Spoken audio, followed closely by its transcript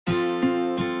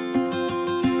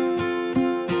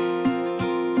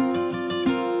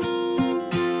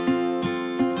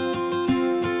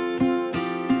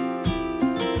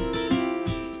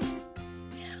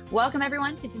Welcome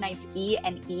everyone to tonight's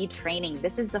E&E training.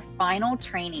 This is the final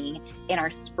training in our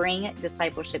spring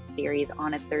discipleship series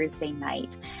on a Thursday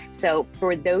night. So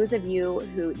for those of you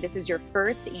who this is your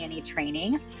first E&E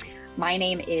training, my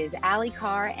name is Alli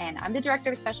Carr, and I'm the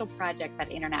Director of Special Projects at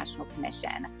International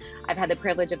Commission. I've had the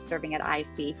privilege of serving at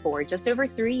IC for just over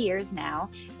 3 years now,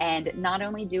 and not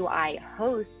only do I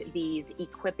host these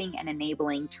equipping and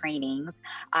enabling trainings,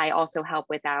 I also help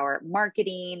with our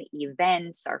marketing,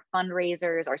 events, our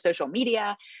fundraisers, our social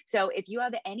media. So if you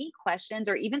have any questions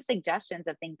or even suggestions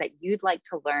of things that you'd like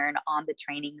to learn on the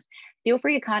trainings, feel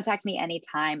free to contact me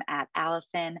anytime at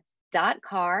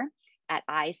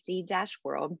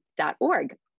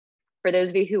allison.carr@ic-world.org. For those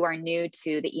of you who are new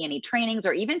to the E&E trainings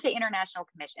or even to International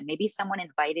Commission, maybe someone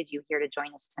invited you here to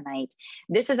join us tonight.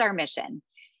 This is our mission.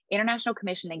 International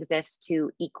Commission exists to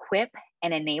equip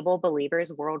and enable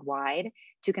believers worldwide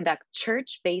to conduct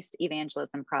church-based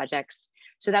evangelism projects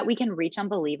so that we can reach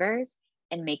unbelievers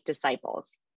and make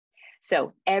disciples.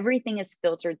 So everything is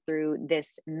filtered through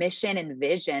this mission and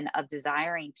vision of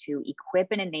desiring to equip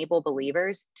and enable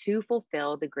believers to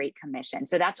fulfill the Great Commission.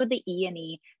 So that's what the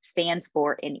E&E stands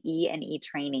for in E&E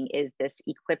training, is this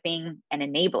equipping and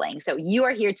enabling. So you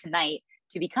are here tonight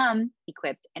to become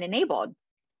equipped and enabled.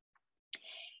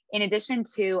 In addition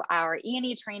to our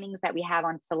E&E trainings that we have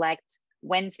on select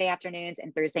Wednesday afternoons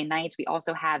and Thursday nights, we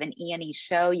also have an E&E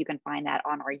show. You can find that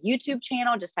on our YouTube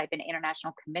channel. Just type in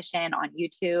International Commission on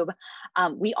YouTube.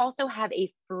 We also have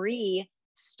a free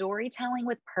Storytelling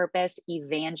with Purpose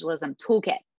evangelism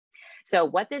toolkit. So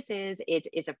what this is, it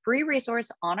is a free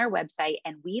resource on our website,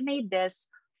 and we made this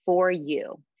for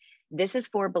you. This is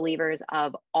for believers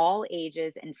of all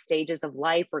ages and stages of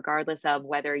life, regardless of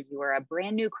whether you are a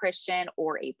brand new Christian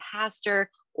or a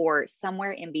pastor or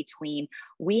somewhere in between.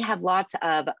 We have lots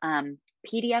of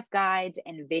PDF guides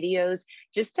and videos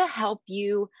just to help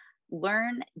you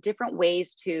learn different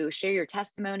ways to share your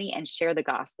testimony and share the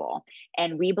gospel.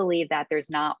 And we believe that there's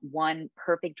not one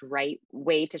perfect right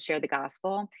way to share the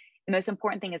gospel. The most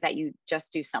important thing is that you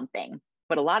just do something.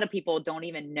 But a lot of people don't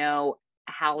even know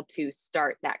how to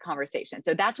start that conversation.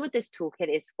 So that's what this toolkit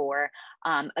is for.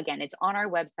 Again, it's on our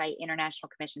website,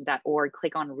 internationalcommission.org.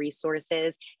 Click on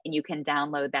resources and you can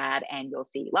download that, and you'll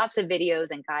see lots of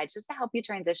videos and guides just to help you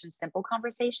transition simple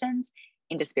conversations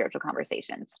into spiritual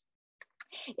conversations.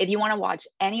 If you want to watch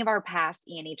any of our past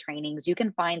E&E trainings, you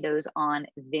can find those on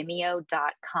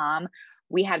vimeo.com.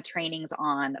 We have trainings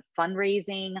on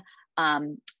fundraising,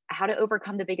 how to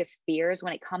overcome the biggest fears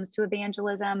when it comes to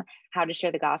evangelism, how to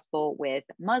share the gospel with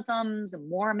Muslims,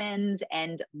 Mormons,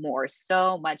 and more,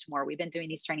 so much more. We've been doing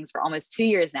these trainings for almost 2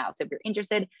 years now. So if you're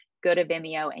interested, go to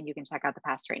Vimeo and you can check out the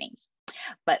past trainings.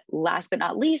 But last but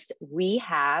not least, we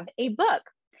have a book.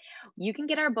 You can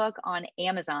get our book on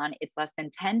Amazon. It's less than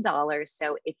 $10.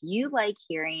 So if you like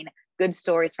hearing good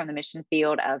stories from the mission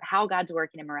field of how God's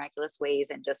working in miraculous ways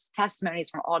and just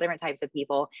testimonies from all different types of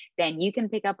people, then you can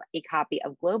pick up a copy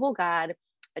of Global God,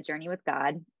 A Journey with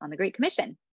God on the Great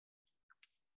Commission.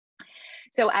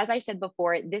 So as I said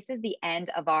before, this is the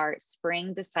end of our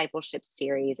spring discipleship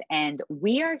series, and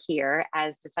we are here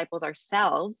as disciples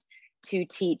ourselves to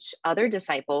teach other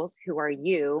disciples who are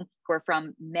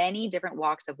from many different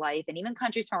walks of life and even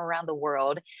countries from around the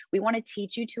world. We want to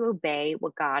teach you to obey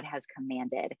what God has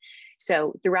commanded.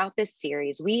 So throughout this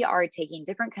series, we are taking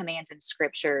different commands in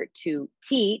scripture to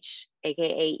teach,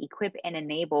 aka equip and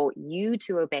enable you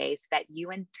to obey so that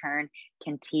you in turn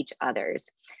can teach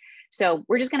others. So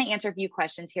we're just going to answer a few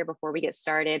questions here before we get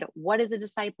started. What is a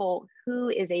disciple? Who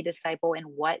is a disciple? And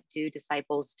what do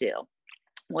disciples do?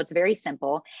 Well, it's very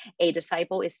simple. A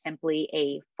disciple is simply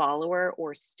a follower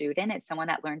or student. It's someone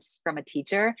that learns from a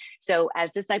teacher. So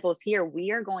as disciples here,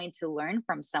 we are going to learn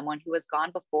from someone who has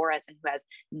gone before us and who has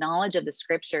knowledge of the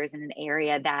scriptures in an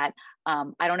area that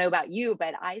I don't know about you,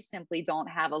 but I simply don't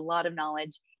have a lot of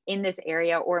knowledge in this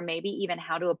area, or maybe even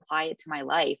how to apply it to my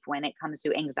life when it comes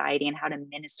to anxiety and how to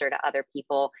minister to other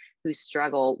people who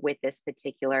struggle with this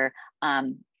particular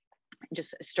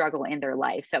just struggle in their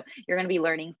life. So you're going to be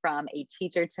learning from a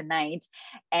teacher tonight.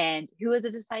 And who is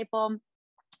a disciple?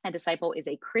 A disciple is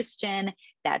a Christian.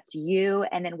 That's you.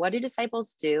 And then what do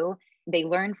disciples do? They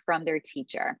learn from their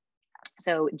teacher.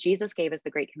 So Jesus gave us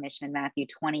the Great Commission in Matthew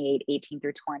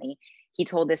 28:18-20. He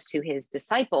told this to his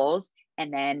disciples,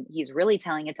 and then he's really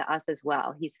telling it to us as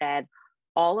well. He said,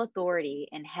 "All authority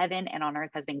in heaven and on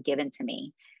earth has been given to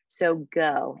me. So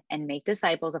go and make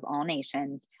disciples of all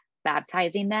nations,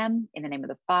 baptizing them in the name of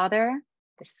the Father,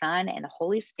 the Son, and the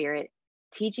Holy Spirit,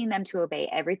 teaching them to obey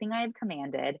everything I have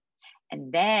commanded."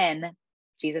 And then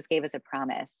Jesus gave us a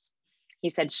promise. He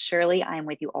said, "Surely I am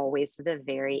with you always to the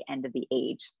very end of the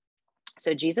age."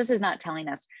 So Jesus is not telling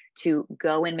us to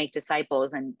go and make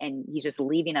disciples and he's just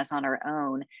leaving us on our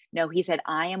own. No, he said,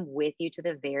 I am with you to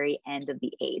the very end of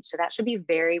the age. So that should be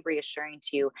very reassuring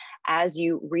to you as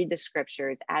you read the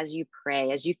scriptures, as you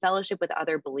pray, as you fellowship with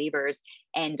other believers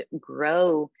and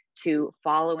grow to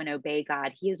follow and obey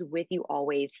God. He is with you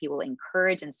always. He will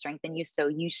encourage and strengthen you. So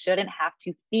you shouldn't have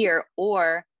to fear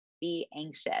or be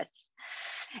anxious.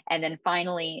 And then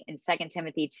finally, in 2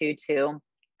 Timothy 2:2,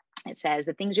 it says,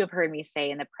 the things you have heard me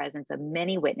say in the presence of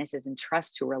many witnesses,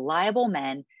 entrust to reliable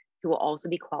men who will also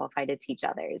be qualified to teach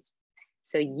others.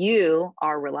 So you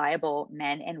are reliable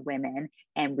men and women,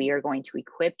 and we are going to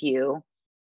equip you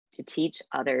to teach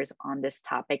others on this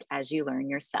topic as you learn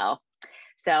yourself.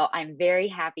 So I'm very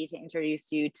happy to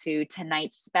introduce you to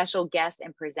tonight's special guest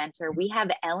and presenter. We have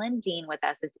Ellen Dean with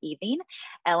us this evening.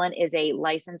 Ellen is a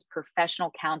licensed professional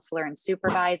counselor and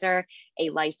supervisor, a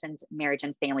licensed marriage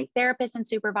and family therapist and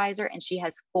supervisor, and she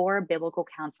has 4 biblical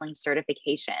counseling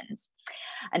certifications.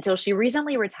 Until she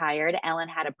recently retired, Ellen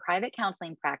had a private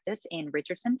counseling practice in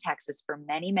Richardson, Texas for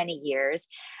many, many years.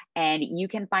 And you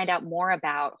can find out more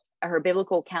about her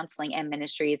biblical counseling and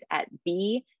ministries at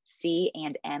bcandm.org.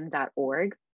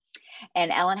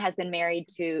 And Ellen has been married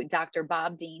to Dr.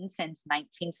 Bob Dean since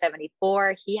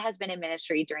 1974. He has been in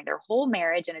ministry during their whole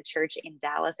marriage in a church in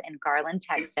Dallas and Garland,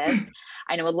 Texas.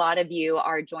 I know a lot of you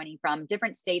are joining from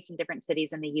different states and different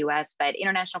cities in the US, but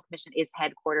International Commission is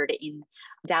headquartered in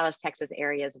Dallas, Texas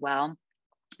area as well.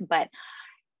 But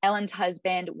Ellen's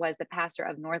husband was the pastor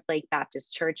of North Lake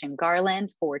Baptist Church in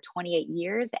Garland for 28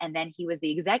 years. And then he was the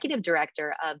executive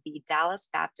director of the Dallas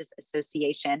Baptist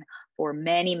Association for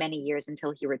many, many years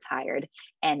until he retired.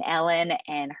 And Ellen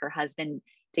and her husband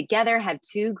together have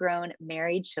 2 grown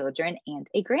married children and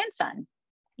a grandson.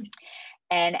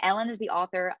 And Ellen is the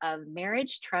author of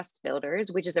Marriage Trust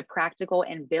Builders, which is a practical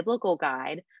and biblical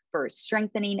guide for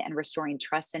strengthening and restoring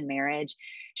trust in marriage.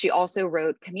 She also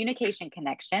wrote Communication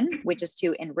Connection, which is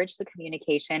to enrich the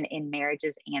communication in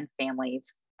marriages and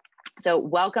families. So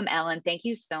welcome, Ellen. Thank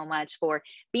you so much for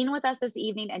being with us this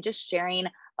evening and just sharing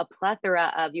a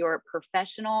plethora of your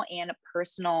professional and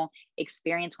personal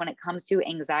experience when it comes to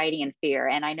anxiety and fear.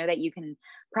 And I know that you can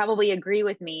probably agree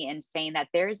with me in saying that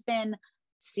there's been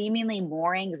seemingly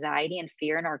more anxiety and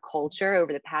fear in our culture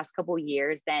over the past couple of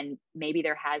years than maybe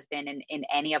there has been in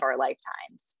any of our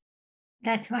lifetimes.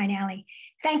 That's right, Alli.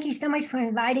 Thank you so much for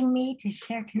inviting me to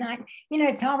share tonight. You know,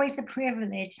 it's always a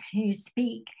privilege to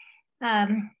speak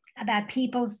about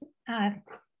people's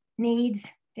needs,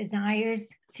 desires,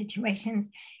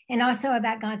 situations, and also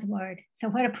about God's word. So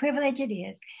what a privilege it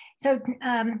is. So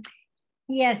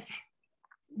yes,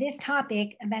 this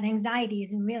topic about anxiety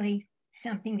is really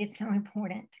something that's so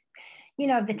important. You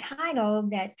know, the title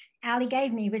that Alli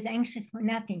gave me was Anxious for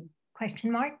Nothing, ?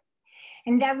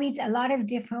 And that reads a lot of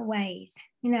different ways.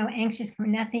 You know, anxious for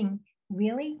nothing,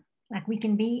 really? Like we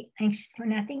can be anxious for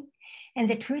nothing? And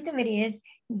the truth of it is,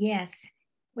 yes,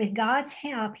 with God's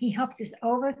help, he helps us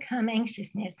overcome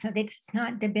anxiousness so that it's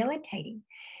not debilitating.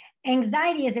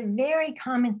 Anxiety is a very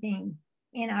common thing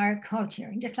in our culture.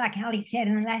 And just like Alli said,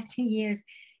 in the last 2 years,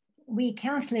 we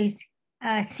counselors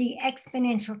see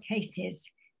exponential cases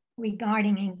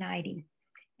regarding anxiety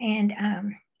and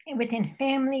within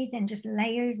families and just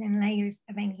layers and layers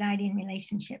of anxiety in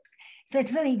relationships. So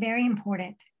it's really very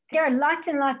important. There are lots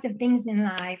and lots of things in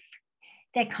life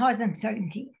that cause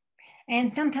uncertainty.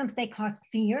 And sometimes they cause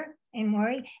fear and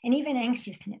worry and even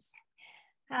anxiousness.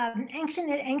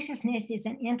 Anxiousness is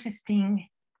an interesting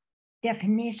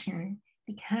definition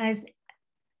because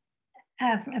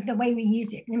of the way we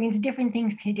use it. It means different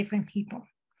things to different people.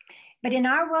 But in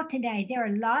our world today, there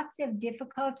are lots of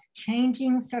difficult,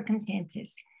 changing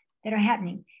circumstances that are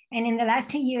happening. And in the last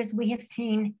 2 years, we have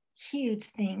seen huge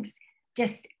things,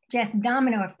 just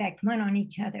domino effect, one on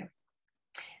each other.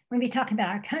 When we talk about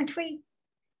our country,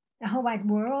 the whole wide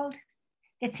world,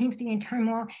 it seems to be in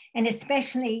turmoil, and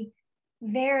especially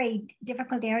very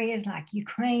difficult areas like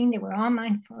Ukraine that we're all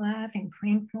mindful of and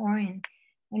praying for and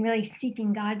really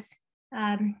seeking God's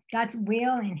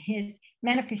will and his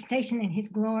manifestation and his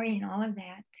glory and all of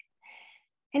that.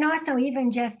 And also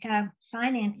even just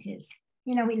finances.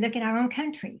 You know, we look at our own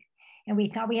country and we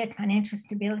thought we had financial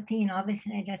stability and all this,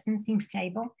 and it doesn't seem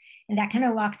stable. And that kind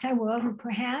of rocks our world. And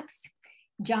perhaps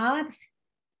jobs,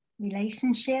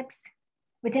 relationships,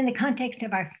 within the context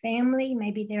of our family,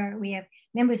 maybe we have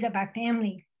members of our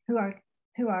family who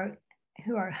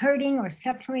are hurting or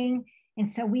suffering.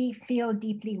 And so we feel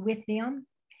deeply with them.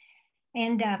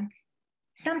 And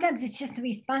sometimes it's just the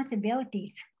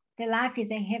responsibilities. The life is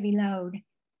a heavy load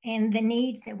and the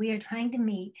needs that we are trying to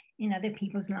meet in other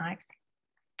people's lives.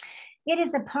 It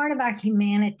is a part of our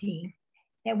humanity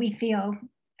that we feel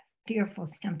fearful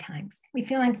sometimes. We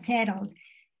feel unsettled,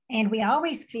 and we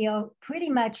always feel pretty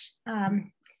much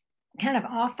kind of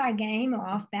off our game or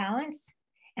off balance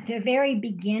at the very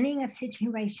beginning of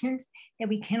situations that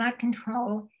we cannot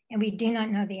control and we do not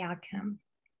know the outcome.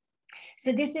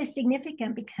 So this is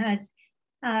significant because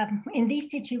in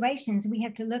these situations, we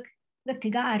have to look to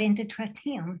God and to trust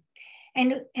Him.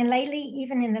 And lately,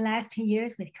 even in the last 2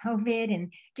 years with COVID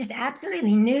and just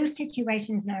absolutely new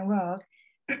situations in our world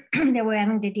that we're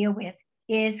having to deal with,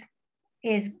 is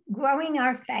growing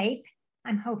our faith,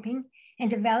 I'm hoping, and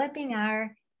developing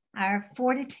our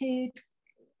fortitude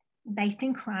based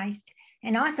in Christ,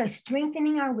 and also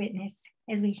strengthening our witness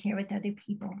as we share with other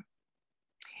people.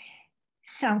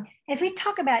 So as we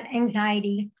talk about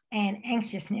anxiety and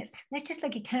anxiousness, let's just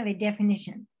look at kind of a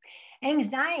definition.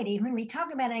 Anxiety, when we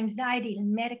talk about anxiety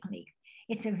medically,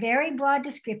 it's a very broad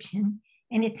description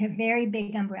and it's a very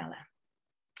big umbrella.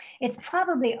 It's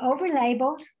probably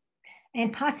overlabeled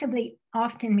and possibly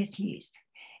often misused.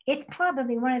 It's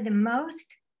probably one of the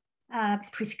most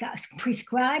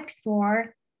prescribed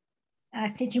for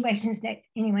situations that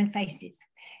anyone faces.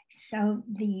 So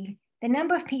the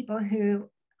number of people who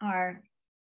are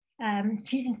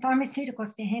choosing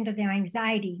pharmaceuticals to handle their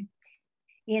anxiety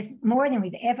is more than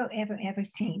we've ever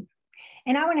seen.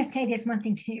 And I want to say this one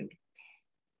thing too.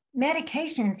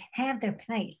 Medications have their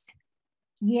place.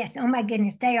 Yes, oh my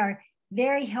goodness, they are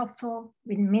very helpful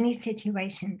with many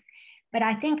situations. But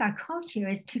I think our culture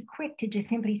is too quick to just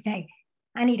simply say,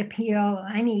 I need a pill, or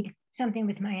I need something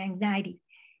with my anxiety.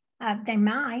 They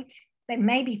might, but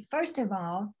maybe first of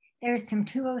all, there are some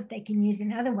tools they can use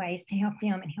in other ways to help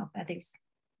them and help others.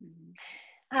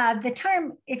 Mm-hmm. The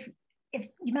term, if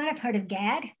you might have heard of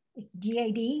GAD, it's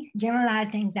GAD,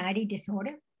 Generalized Anxiety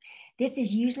Disorder. This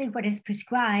is usually what is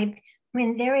prescribed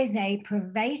when there is a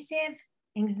pervasive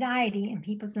anxiety in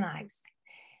people's lives.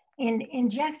 And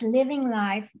just living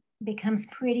life becomes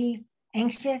pretty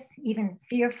anxious, even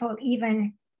fearful,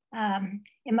 even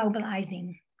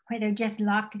immobilizing, where they're just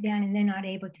locked down and they're not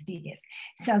able to do this.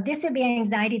 So this would be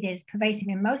anxiety that is pervasive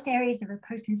in most areas of a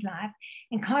person's life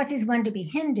and causes one to be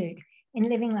hindered in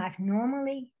living life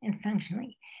normally and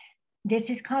functionally. This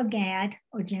is called GAD,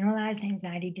 or Generalized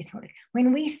Anxiety Disorder.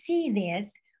 When we see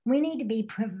this, we need to be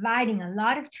providing a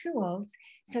lot of tools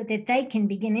so that they can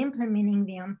begin implementing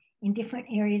them in different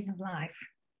areas of life.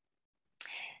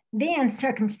 Then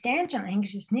circumstantial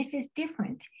anxiousness is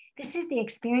different. This is the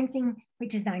experiencing,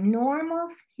 which is our normal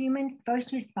human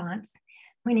first response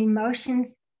when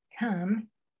emotions come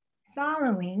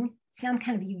following some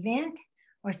kind of event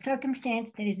or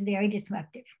circumstance that is very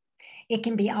disruptive. It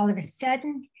can be all of a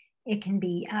sudden. It can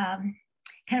be kind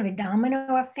of a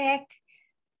domino effect.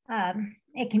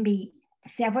 It can be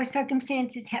several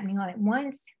circumstances happening all at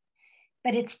once.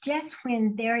 But it's just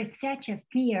when there is such a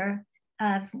fear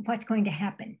of what's going to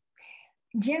happen.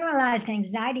 Generalized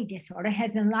anxiety disorder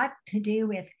has a lot to do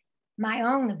with my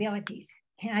own abilities.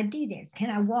 Can I do this? Can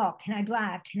I walk? Can I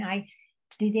drive? Can I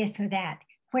do this or that?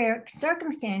 Where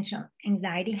circumstantial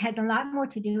anxiety has a lot more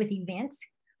to do with events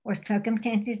or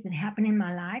circumstances that happen in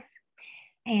my life.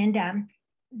 And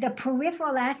the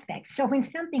peripheral aspects. So when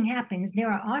something happens,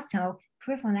 there are also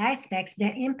peripheral aspects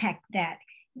that impact that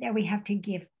we have to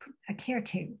give a care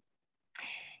to.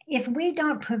 If we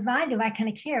don't provide the right kind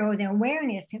of care or the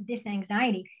awareness of this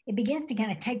anxiety, it begins to kind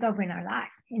of take over in our life,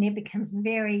 and it becomes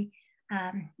very,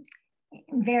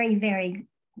 very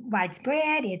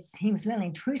widespread. It seems really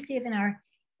intrusive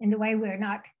in the way we're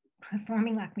not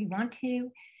performing like we want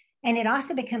to, and it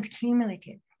also becomes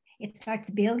cumulative. It starts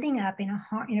building up in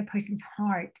a person's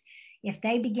heart if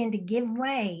they begin to give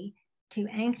way to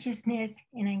anxiousness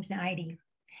and anxiety.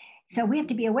 So we have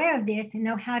to be aware of this and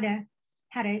know how to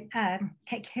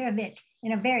take care of it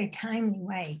in a very timely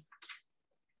way.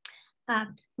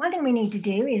 One thing we need to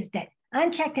do is that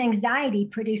unchecked anxiety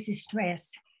produces stress.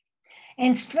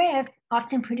 And stress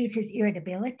often produces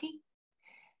irritability,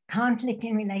 conflict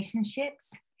in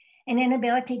relationships, an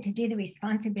inability to do the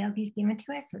responsibilities given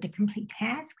to us or to complete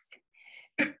tasks.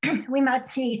 We might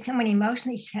see someone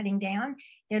emotionally shutting down.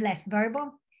 They're less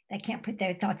verbal. They can't put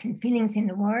their thoughts and feelings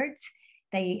into words.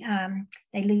 They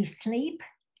lose sleep.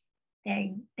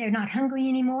 They're not hungry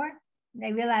anymore.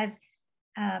 They realize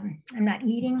I'm not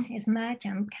eating as much.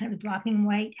 I'm kind of dropping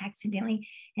weight accidentally.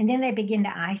 And then they begin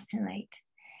to isolate.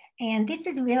 And this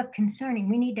is real concerning.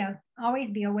 We need to always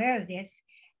be aware of this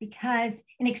because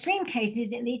in extreme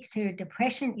cases, it leads to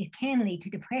depression. It can lead to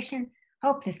depression,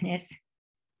 hopelessness,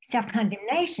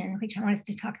 self-condemnation, which I want us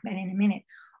to talk about in a minute,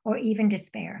 or even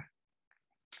despair.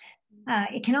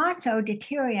 It can also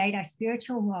deteriorate our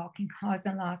spiritual walk and cause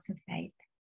a loss of faith.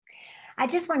 I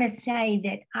just want to say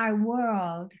that our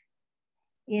world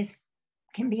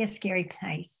can be a scary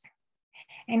place.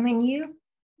 And when you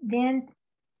then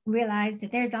realize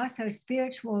that there's also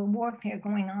spiritual warfare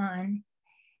going on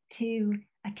to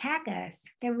attack us,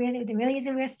 there really is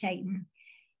a real Satan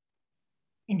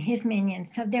and his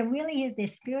minions. So there really is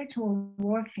this spiritual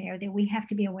warfare that we have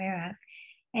to be aware of.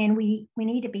 And we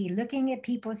need to be looking at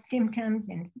people's symptoms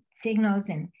and signals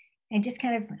and just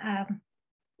kind of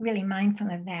really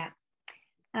mindful of that.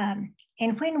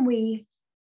 And when we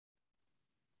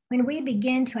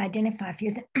begin to identify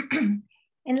fears,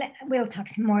 and we'll talk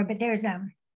some more, but there's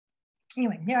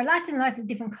anyway, there are lots and lots of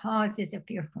different causes of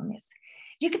fearfulness.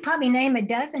 You could probably name a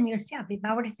dozen yourself. If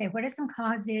I were to say, what are some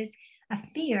causes of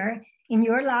fear in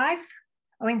your life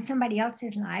or in somebody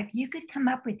else's life, you could come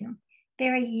up with them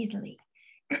very easily.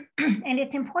 And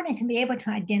it's important to be able to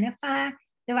identify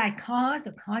the right cause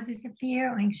or causes of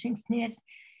fear or anxiousness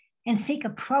and seek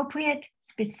appropriate,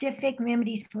 specific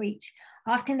remedies for each.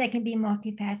 Often they can be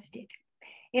multifaceted.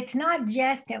 It's not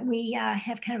just that we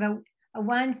have kind of a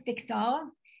one fix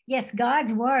all. Yes,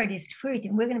 God's word is truth,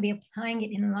 and we're going to be applying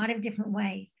it in a lot of different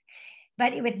ways.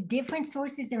 But with different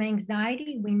sources of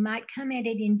anxiety, we might come at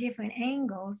it in different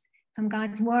angles from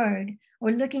God's word,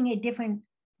 or looking at different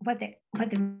what the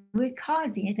root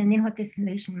cause is, and then what the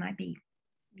solution might be.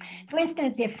 For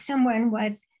instance, if someone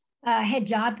had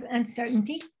job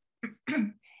uncertainty,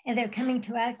 and they're coming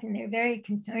to us and they're very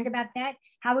concerned about that,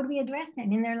 how would we address that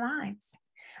in their lives?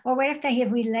 Or what if they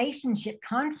have relationship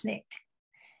conflict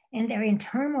and they're in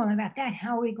turmoil about that?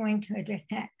 How are we going to address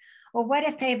that? Or what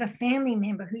if they have a family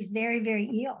member who's very, very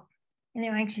ill and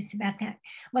they're anxious about that?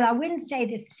 Well, I wouldn't say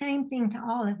the same thing to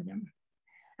all of them.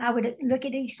 I would look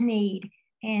at each need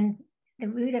and the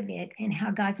root of it and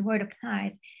how God's word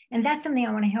applies. And that's something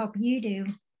I want to help you do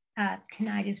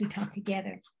tonight as we talk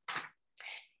together.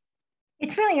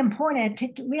 It's really important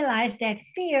to realize that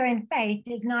fear and faith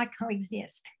does not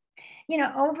coexist. You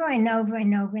know, over and over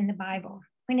and over in the Bible,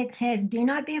 when it says, do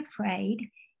not be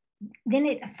afraid, then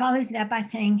it follows it up by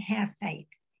saying, have faith.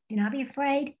 Do not be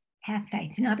afraid, have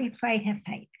faith. Do not be afraid, have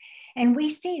faith. And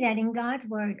we see that in God's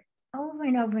word over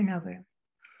and over and over.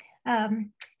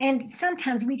 And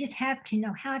sometimes we just have to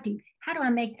know how do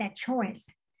I make that choice?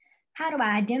 How do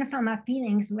I identify my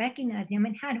feelings, recognize them,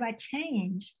 and how do I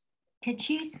change to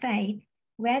choose faith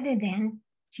rather than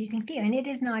choosing fear? And it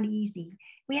is not easy.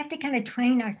 We have to kind of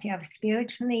train ourselves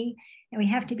spiritually, and we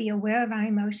have to be aware of our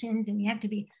emotions, and we have to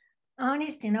be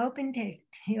honest and open to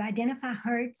identify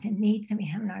hurts and needs that we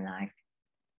have in our life.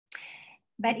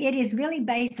 But it is really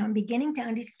based on beginning to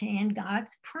understand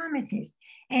God's promises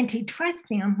and to trust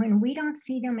them when we don't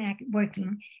see them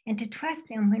working, and to trust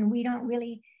them when we don't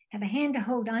really have a hand to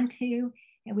hold on to,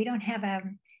 and we don't have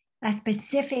a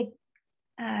specific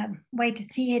way to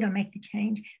see it or make the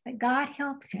change. But God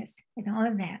helps us with all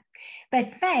of that.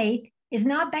 But faith is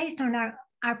not based on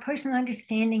our personal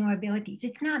understanding or abilities.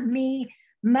 It's not me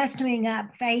mustering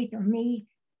up faith or me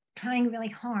trying really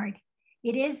hard.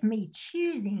 It is me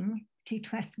choosing to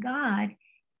trust God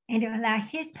and to allow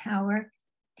his power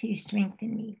to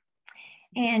strengthen me.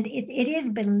 And it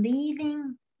is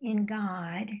believing in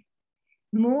God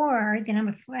more than I'm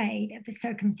afraid of the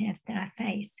circumstance that I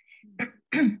face.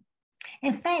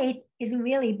 And faith is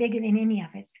really bigger than any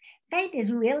of us. Faith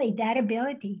is really that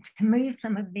ability to move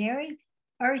from a very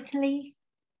earthly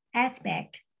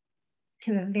aspect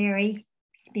to a very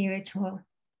spiritual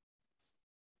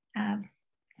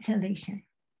solution.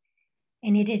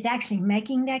 And it is actually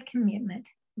making that commitment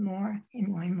more and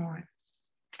more and more.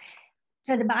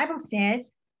 So the Bible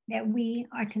says that we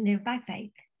are to live by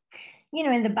faith. You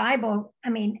know, in the Bible, I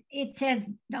mean, it says,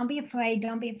 don't be afraid,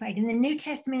 don't be afraid. In the New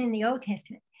Testament and the Old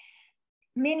Testament,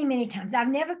 many, many times, I've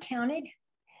never counted.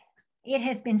 It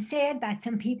has been said by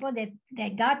some people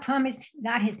that God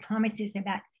has promises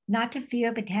about not to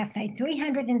fear, but to have faith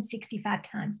 365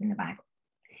 times in the Bible,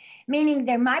 meaning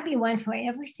there might be one for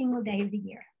every single day of the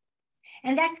year.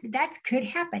 And that could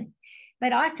happen.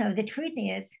 But also the truth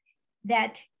is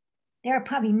that there are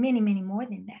probably many, many more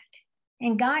than that.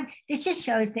 And this just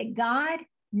shows that God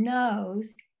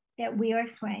knows that we are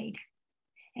afraid.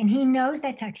 And he knows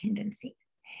that's our tendency.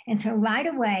 And so right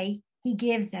away, he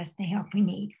gives us the help we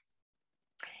need.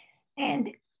 And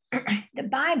the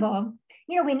Bible,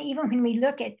 you know, even when we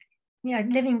look at, you know,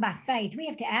 living by faith, we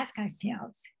have to ask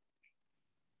ourselves,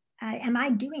 am I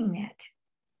doing that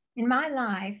in my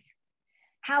life?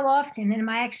 How often am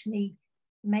I actually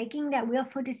making that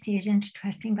willful decision to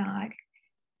trust in God?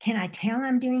 Can I tell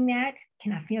I'm doing that?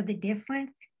 Can I feel the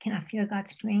difference? Can I feel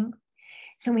God's strength?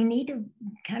 So we need to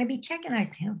kind of be checking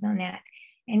ourselves on that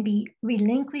and be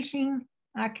relinquishing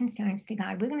our concerns to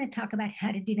God. We're going to talk about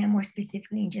how to do that more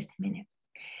specifically in just a minute.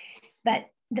 But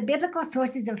the biblical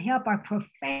sources of help are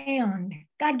profound.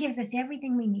 God gives us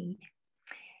everything we need.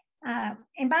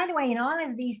 And by the way, in all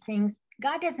of these things,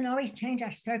 God doesn't always change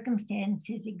our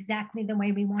circumstances exactly the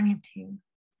way we want him to,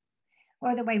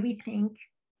 or the way we think,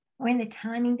 or in the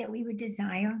timing that we would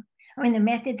desire, or in the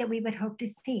method that we would hope to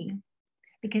see,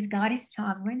 because God is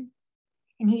sovereign,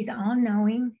 and he's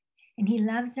all-knowing, and he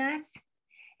loves us,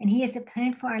 and he has a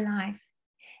plan for our life.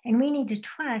 And we need to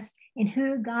trust in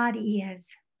who God is,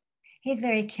 his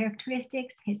very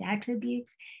characteristics, his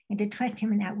attributes, and to trust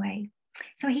him in that way.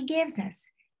 So he gives us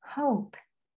hope,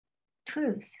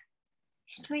 truth,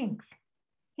 strength,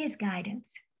 his guidance,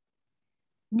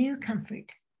 new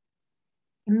comfort,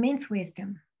 immense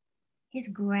wisdom, his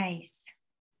grace,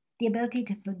 the ability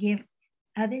to forgive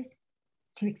others,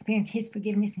 to experience his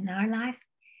forgiveness in our life.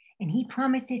 And he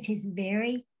promises his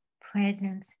very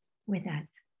presence with us.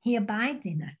 He abides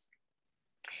in us.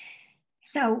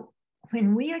 So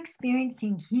when we are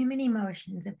experiencing human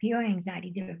emotions of fear or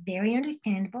anxiety, they're very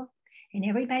understandable, and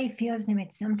everybody feels them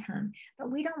at some time,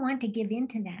 but we don't want to give in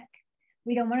to that.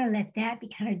 We don't want to let that be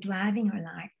kind of driving our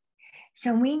life.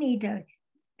 So we need to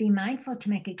be mindful to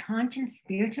make a conscious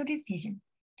spiritual decision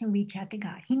to reach out to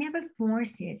God. He never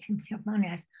forces himself on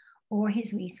us or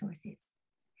his resources.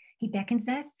 He beckons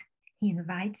us, he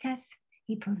invites us,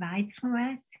 he provides for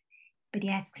us, but he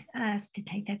asks us to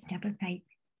take that step of faith.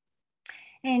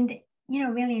 And,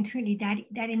 really and truly,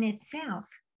 that in itself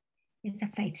is a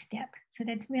faith step. So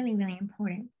that's really, really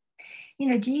important.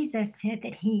 Jesus said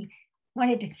that he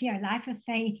wanted to see our life of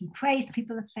faith. He praised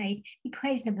people of faith. He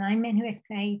praised a blind man who had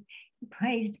faith. He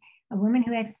praised a woman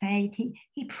who had faith.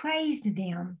 He praised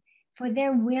them for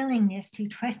their willingness to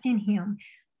trust in him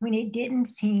when it didn't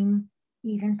seem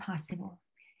even possible.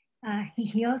 He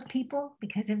healed people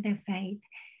because of their faith.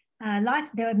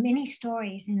 There are many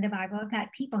stories in the Bible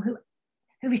about people who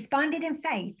responded in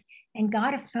faith, and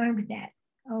God affirmed that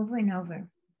over and over.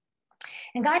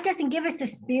 And God doesn't give us a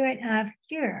spirit of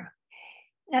fear.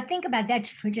 Now think about that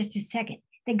for just a second.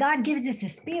 That God gives us a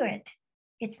spirit,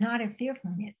 it's not a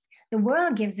fearfulness. The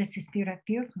world gives us a spirit of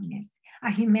fearfulness.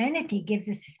 Our humanity gives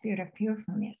us a spirit of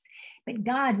fearfulness. But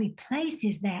God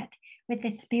replaces that with the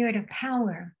spirit of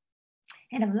power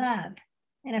and of love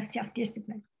and of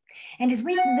self-discipline. And as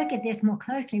we look at this more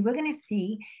closely, we're going to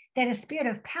see that a spirit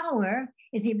of power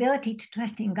is the ability to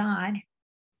trust in God.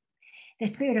 The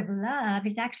spirit of love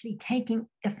is actually taking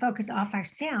the focus off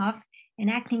ourselves and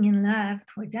acting in love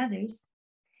towards others.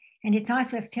 And it's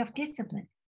also of self-discipline,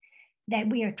 that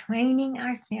we are training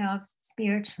ourselves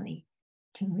spiritually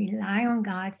to rely on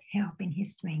God's help and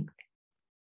his strength.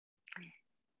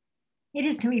 It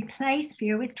is to replace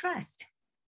fear with trust.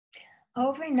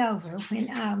 Over and over,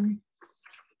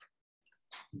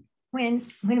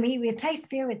 when we replace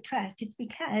fear with trust, it's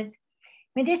because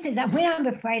when I'm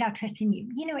afraid, I'll trust in you.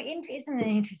 Isn't that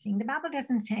interesting? The Bible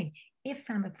doesn't say if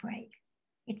I'm afraid.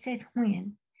 It says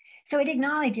when. So it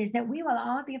acknowledges that we will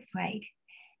all be afraid.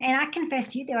 And I confess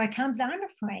to you, there are times I'm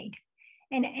afraid.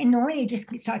 And normally it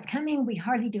just starts coming. We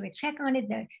hardly do a check on it.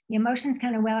 The emotions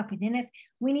kind of well up within us.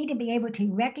 We need to be able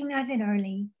to recognize it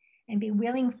early and be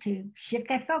willing to shift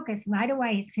that focus right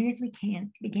away as soon as we can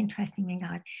to begin trusting in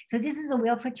God. So this is a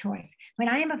will for choice. When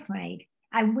I am afraid,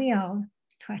 I will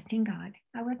trust in God.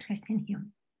 I will trust in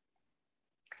him.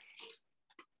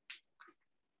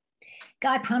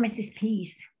 God promises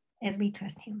peace as we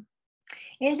trust him.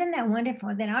 Isn't that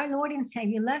wonderful that our Lord and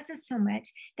Savior loves us so much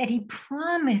that he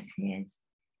promises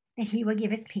that he will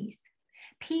give us peace?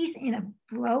 Peace in a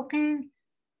broken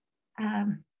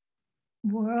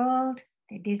world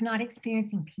that is not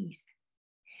experiencing peace.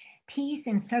 Peace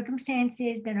in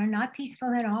circumstances that are not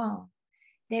peaceful at all.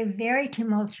 They're very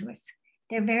tumultuous.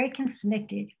 They're very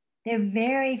conflicted. They're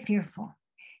very fearful.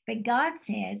 But God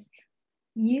says,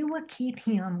 you will keep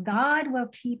him. God will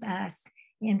keep us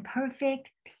in perfect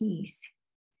peace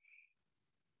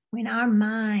when our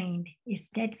mind is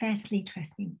steadfastly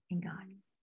trusting in God.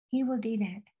 He will do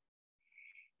that.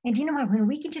 And you know what? When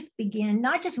we can just begin,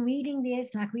 not just reading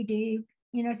this like we do,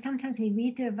 sometimes we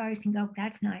read through a verse and go,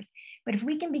 that's nice. But if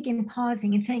we can begin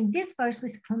pausing and saying, this verse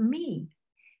was for me.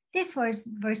 This verse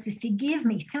is to give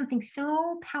me something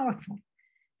so powerful,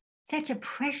 such a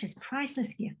precious,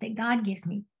 priceless gift that God gives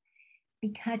me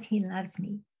because he loves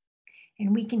me.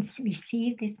 And we can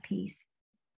receive this peace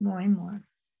more and more.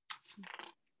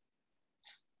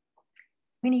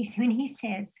 When he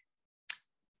says,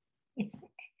 it's,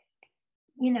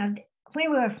 when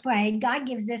we're afraid, God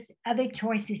gives us other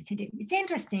choices to do. It's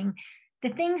interesting the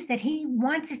things that he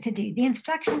wants us to do, the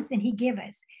instructions that he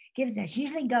gives us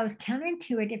usually goes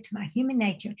counterintuitive to my human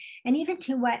nature and even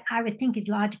to what I would think is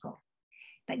logical.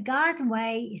 But God's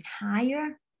way is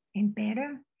higher and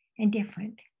better and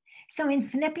different. So in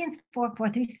Philippians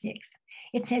 4:4-6,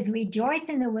 it says, rejoice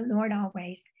in the Lord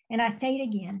always. And I say it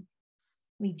again,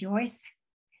 rejoice.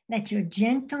 Let your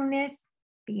gentleness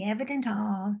be evident to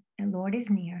all. The Lord is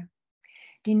near.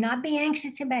 Do not be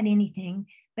anxious about anything,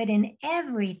 but in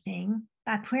everything,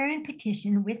 by prayer and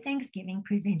petition, with thanksgiving,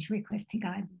 present your request to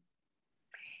God.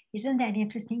 Isn't that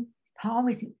interesting? Paul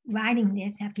was writing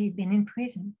this after he'd been in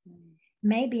prison,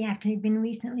 maybe after he'd been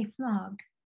recently flogged.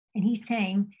 And he's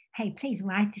saying, hey, please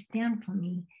write this down for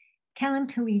me. Tell him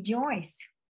to rejoice.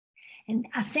 And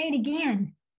I'll say it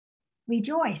again,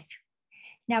 rejoice.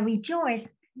 Now, rejoice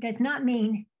does not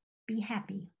mean be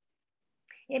happy.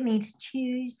 It means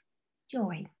choose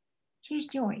joy. Choose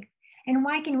joy. And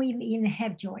why can we even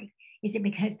have joy? Is it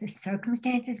because the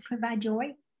circumstances provide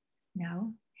joy?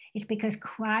 No. It's because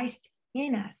Christ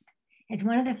in us, as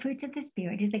one of the fruits of the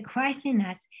Spirit, is that Christ in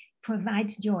us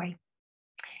provides joy.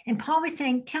 And Paul was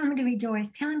saying, tell him to rejoice.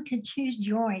 Tell him to choose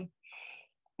joy.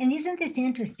 And isn't this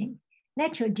interesting?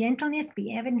 Let your gentleness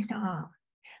be evident to all.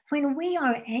 When we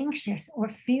are anxious or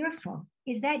fearful,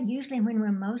 is that usually when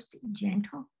we're most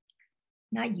gentle?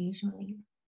 Not usually.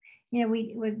 You know,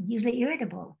 we're usually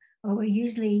irritable, or we're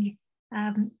usually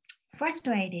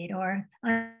frustrated or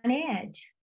on edge.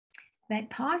 But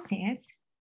Paul says,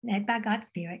 led by God's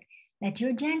Spirit, let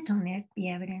your gentleness be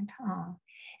evident to all.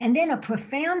 And then a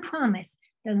profound promise,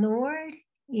 the Lord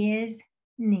is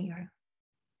near.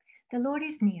 The Lord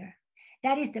is near.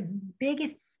 That is the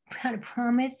biggest kind of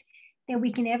promise that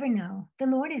we can ever know. The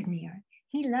Lord is near.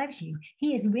 He loves you.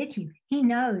 He is with you. He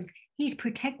knows. He's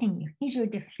protecting you. He's your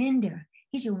defender.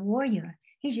 He's your warrior.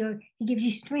 He gives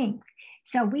you strength.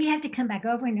 So we have to come back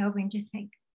over and over and just say,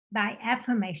 by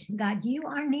affirmation, God, you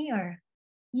are near.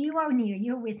 You are near.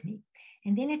 You're with me.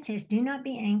 And then it says, do not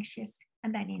be anxious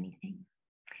about anything.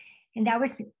 And that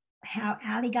was how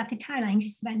Alli got the title,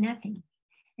 Anxious About Nothing.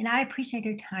 And I appreciate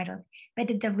her title. But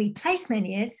the replacement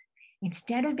is,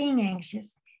 instead of being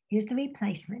anxious, here's the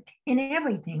replacement. In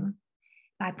everything,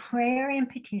 by prayer and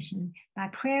petition, by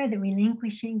prayer, the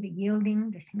relinquishing, the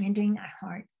yielding, the surrendering our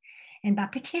hearts, and by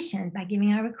petition, by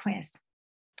giving our request,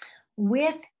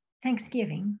 with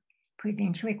thanksgiving,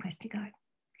 present your request to God.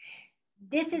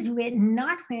 This is written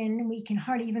not when we can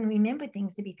hardly even remember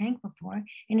things to be thankful for,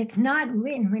 and it's not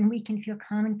written when we can feel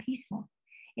calm and peaceful.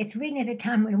 It's written at a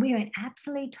time when we are in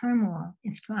absolute turmoil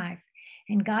and strife,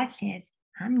 and God says,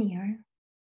 I'm near.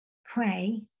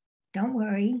 Pray, don't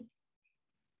worry.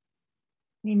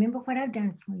 Remember what I've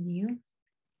done for you,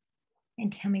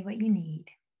 and tell me what you need.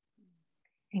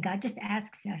 And God just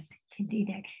asks us to do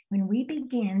that. When we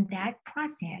begin that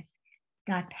process,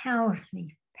 God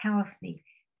powerfully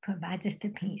provides us the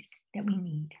peace that we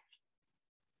need.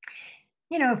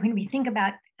 You know, when we think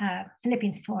about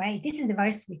Philippians 4:8, this is the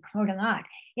verse we quote a lot.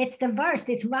 It's the verse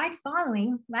that's right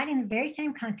in the very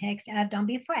same context of don't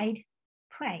be afraid,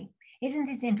 pray. Isn't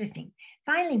this interesting?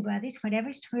 Finally, brothers,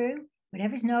 whatever's true,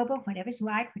 whatever's noble, whatever's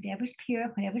right, whatever's pure,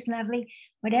 whatever's lovely,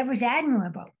 whatever's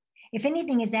admirable, if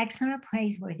anything is excellent or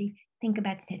praiseworthy, think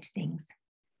about such things.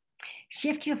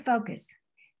 Shift your focus.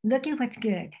 Look at what's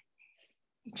good.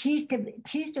 Choose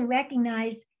to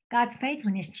recognize God's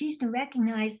faithfulness. Choose to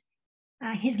recognize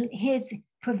his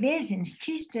provisions.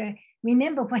 Choose to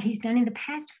remember what he's done in the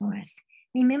past for us.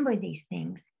 Remember these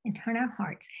things and turn our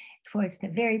hearts towards the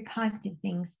very positive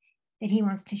things that he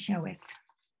wants to show us.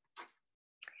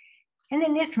 And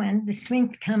then this one, the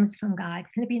strength comes from God,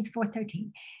 Philippians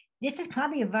 4:13. This is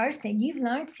probably a verse that you've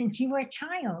learned since you were a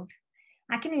child.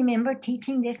 I can remember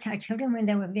teaching this to our children when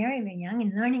they were very, very young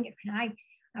and learning it when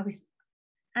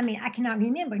I cannot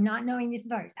remember not knowing this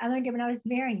verse. I learned it when I was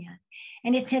very young.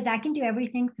 And it says, I can do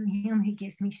everything through him who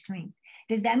gives me strength.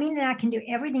 Does that mean that I can do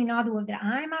everything in all the world that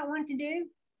I might want to do?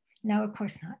 No, of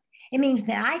course not. It means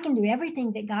that I can do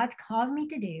everything that God's called me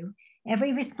to do,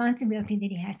 every responsibility that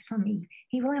he has for me.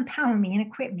 He will empower me and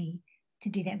equip me to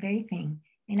do that very thing.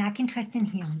 And I can trust in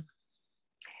him.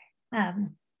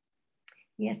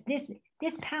 Yes,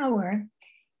 this power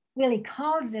really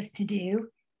calls us to do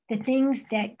the things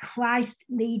that Christ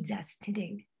leads us to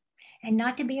do, and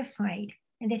not to be afraid,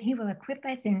 and that he will equip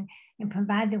us and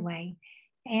provide the way.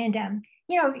 And,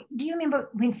 do you remember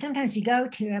when sometimes you go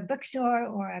to a bookstore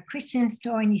or a Christian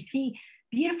store and you see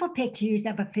beautiful pictures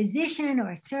of a physician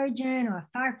or a surgeon or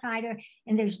a firefighter,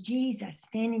 and there's Jesus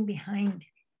standing behind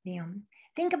them?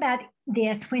 Think about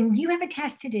this when you have a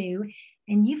task to do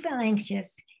and you feel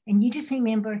anxious and you just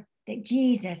remember that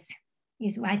Jesus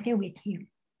is right there with you.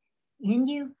 in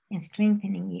you and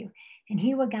strengthening you, and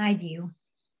he will guide you.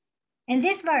 And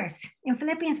this verse in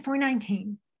Philippians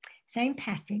 4:19, same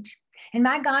passage, and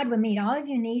my God will meet all of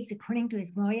your needs according to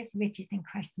his glorious riches in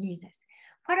Christ Jesus.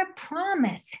 What a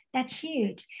promise. That's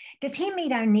huge. Does he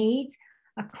meet our needs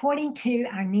according to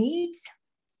our needs?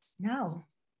 No.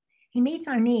 He meets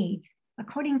our needs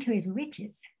according to his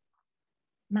riches.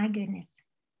 My goodness.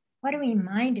 What a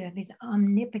reminder of his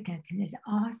omnipotence and his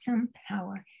awesome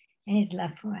power and his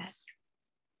love for us.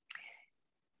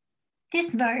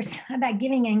 This verse about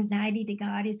giving anxiety to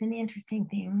God is an interesting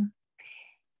thing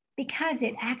because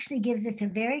it actually gives us a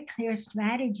very clear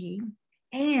strategy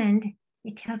and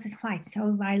it tells us why it's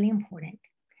so vitally important.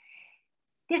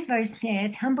 This verse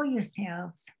says, humble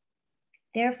yourselves,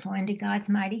 therefore, under God's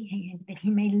mighty hand, that he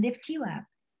may lift you up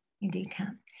in due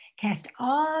time. Cast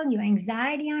all your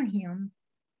anxiety on him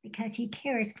because he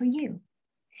cares for you.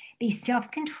 Be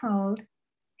self-controlled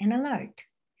and alert.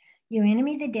 Your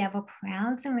enemy, the devil,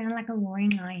 prowls around like a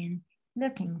roaring lion,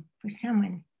 looking for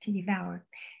someone to devour.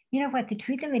 You know what? The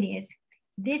truth of it is,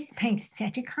 this paints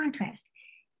such a contrast.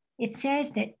 It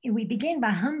says that we begin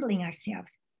by humbling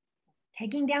ourselves,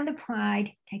 taking down the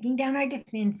pride, taking down our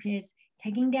defenses,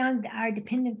 taking down our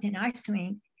dependence and our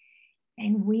strength,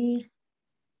 and we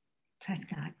trust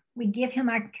God. We give him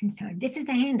our concern. This is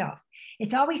the handoff.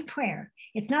 It's always prayer.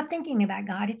 It's not thinking about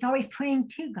God. It's always praying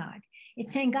to God.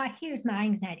 It's saying, God, here's my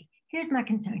anxiety. Here's my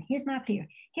concern. Here's my fear.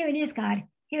 Here it is, God.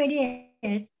 Here it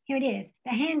is. Here it is.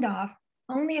 The handoff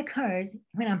only occurs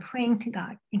when I'm praying to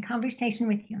God in conversation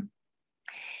with him.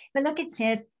 But look, it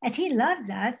says, as he loves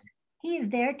us, he is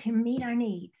there to meet our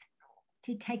needs,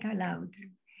 to take our loads.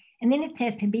 And then it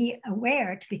says to be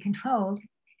aware, to be controlled,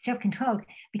 self-controlled,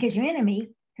 because your enemy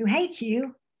who hates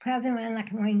you prowls around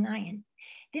like a roaring lion.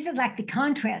 This is like the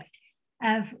contrast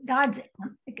of God's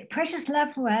precious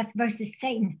love for us versus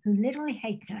Satan, who literally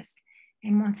hates us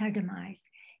and wants our demise.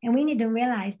 And we need to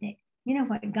realize that, you know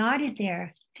what, God is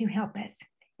there to help us.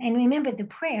 And remember, the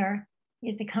prayer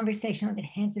is the conversation that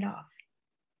hands it off.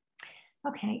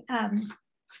 Okay, the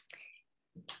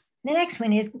next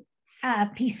one is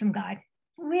peace from God.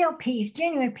 Real peace,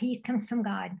 genuine peace comes from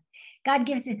God. God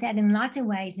gives it that in lots of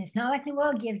ways. And it's not like the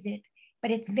world gives it,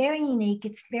 but it's very unique.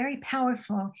 It's very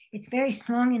powerful. It's very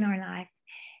strong in our life.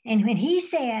 And when he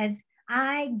says,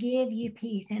 I give you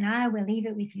peace and I will leave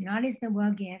it with you, not as the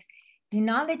world gives, do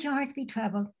not let your hearts be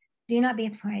troubled. Do not be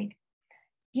afraid.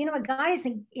 Do you know what? God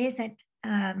isn't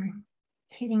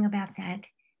kidding about that.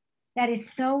 That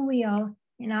is so real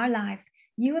in our life.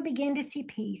 You will begin to see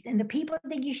peace. And the people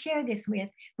that you share this with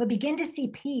will begin to see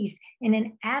peace in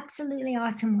an absolutely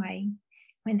awesome way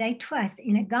when they trust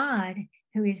in a God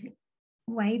who is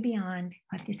way beyond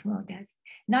what this world does.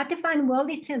 Not to find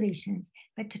worldly solutions,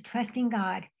 but to trust in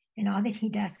God and all that he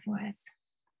does for us.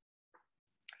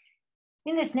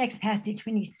 In this next passage,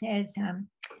 when he says,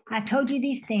 I've told you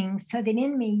these things so that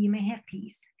in me you may have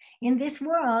peace. In this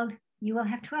world, you will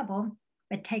have trouble,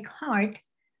 but take heart,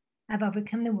 I've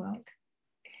overcome the world.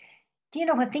 Do you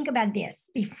know what? Think about this.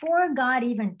 Before God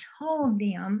even told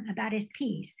them about his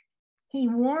peace, he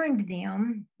warned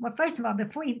them. Well, first of all,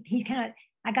 before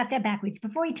I got that backwards.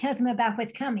 Before he tells them about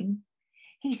what's coming,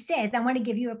 he says, I want to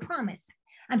give you a promise.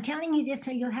 I'm telling you this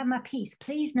so you'll have my peace.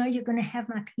 Please know you're going to have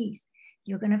my peace.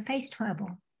 You're going to face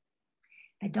trouble.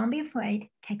 But don't be afraid.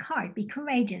 Take heart. Be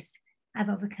courageous. I've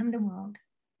overcome the world.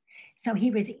 So he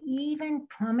was even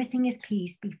promising his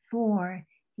peace before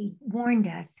he warned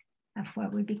us of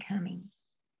what would be coming.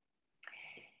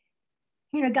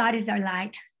 You know, God is our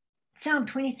light. Psalm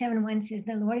 27:1 says,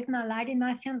 the Lord is my light and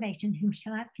my salvation, whom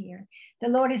shall I fear? The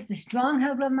Lord is the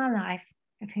stronghold of my life,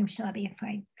 of whom shall I be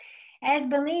afraid? As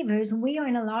believers, we are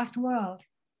in a lost world.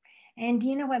 And do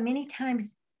you know what? Many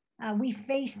times we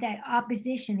face that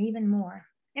opposition even more.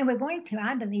 And we're going to,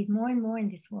 I believe, more and more in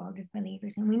this world as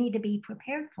believers, and we need to be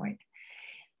prepared for it.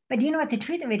 But do you know what the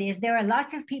truth of it is? There are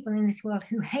lots of people in this world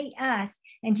who hate us,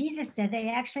 and Jesus said they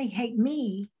actually hate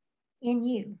me in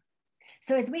you.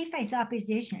 So as we face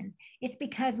opposition, it's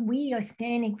because we are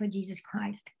standing for Jesus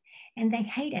Christ, and they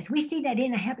hate us. We see that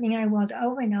happening in our world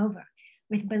over and over,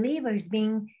 with believers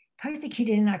being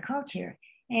persecuted in our culture,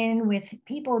 and with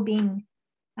people being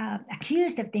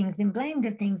accused of things and blamed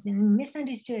of things and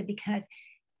misunderstood because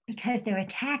they're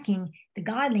attacking the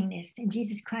godliness in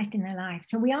Jesus Christ in their life.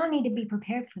 So we all need to be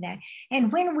prepared for that.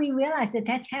 And when we realize that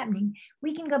that's happening,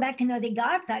 we can go back to know that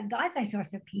God's our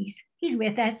source of peace. He's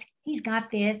with us. He's got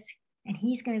this, and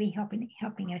he's going to be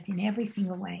helping us in every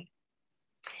single way.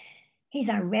 He's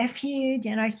our refuge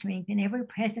and our strength and ever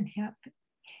present help.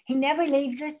 He never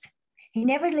leaves us. He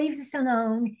never leaves us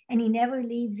alone, and he never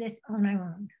leaves us on our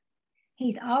own.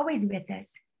 He's always with us,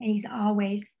 and he's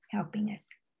always helping us.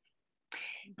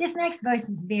 This next verse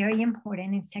is very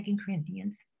important in 2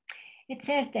 Corinthians. It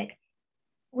says that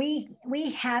we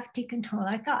have to control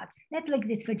our thoughts. Let's look at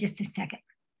this for just a second.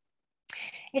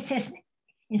 It says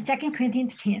in 2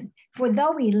 Corinthians 10, for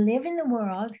though we live in the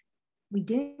world, we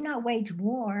do not wage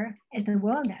war as the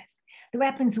world does. The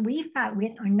weapons we fight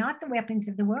with are not the weapons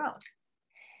of the world.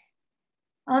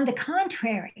 On the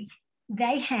contrary,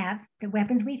 the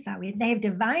weapons we fight with, they have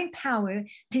divine power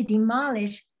to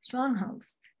demolish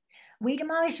strongholds. We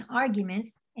demolish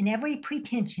arguments and every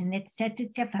pretension that sets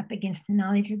itself up against the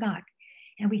knowledge of God.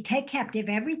 And we take captive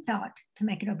every thought to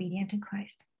make it obedient to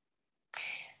Christ.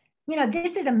 You know,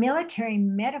 this is a military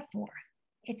metaphor.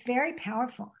 It's very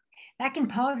powerful. Back in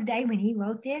Paul's day when he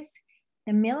wrote this,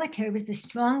 the military was the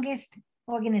strongest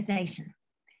organization.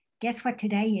 Guess what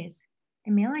today is?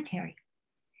 The military.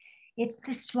 It's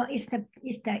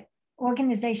the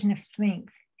organization of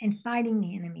strength and fighting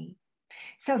the enemy.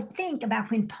 So think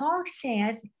about when Paul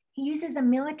says, he uses a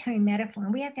military metaphor,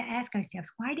 and we have to ask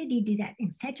ourselves, why did he do that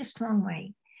in such a strong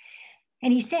way?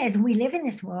 And he says, we live in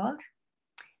this world,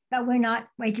 but we're not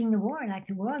waging the war like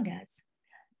the world does.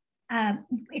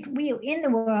 We are in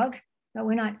the world, but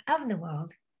we're not of the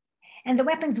world. And the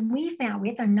weapons we fight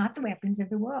with are not the weapons of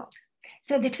the world.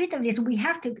 So the truth of it is we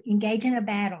have to engage in a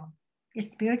battle,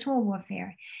 this spiritual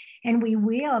warfare, and we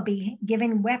will be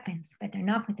given weapons, but they're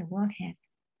not what the world has.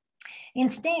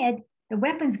 Instead, the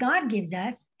weapons God gives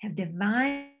us have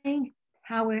divine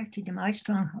power to demolish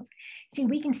strongholds. See,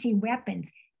 we can see weapons,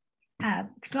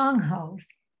 strongholds,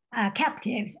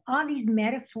 captives, all these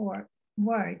metaphoric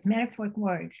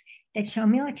words that show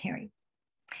military.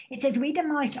 It says we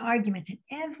demolish arguments and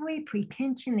every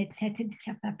pretension that sets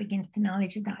itself up against the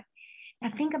knowledge of God. Now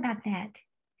think about that.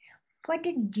 What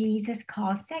did Jesus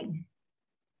call Satan?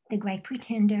 The great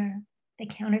pretender, the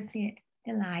counterfeit,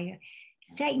 the liar.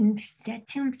 Satan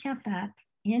sets himself up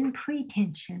in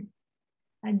pretension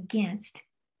against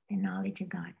the knowledge of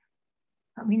God,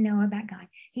 what we know about God.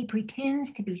 He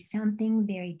pretends to be something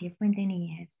very different than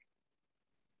he is.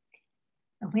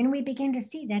 But when we begin to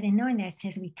see that and knowing that, it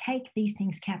says we take these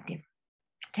things captive,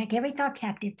 take every thought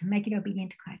captive to make it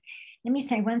obedient to Christ. Let me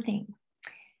say one thing.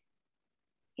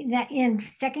 That in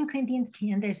 2 Corinthians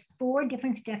 10, there's 4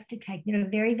 different steps to take that are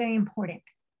very, very important.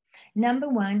 Number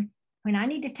 1, when I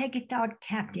need to take a thought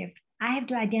captive, I have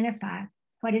to identify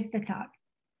what is the thought.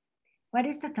 What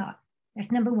is the thought?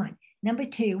 That's number 1. Number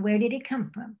 2, where did it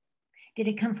come from? Did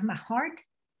it come from my heart?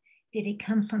 Did it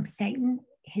come from Satan,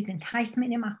 his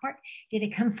enticement in my heart? Did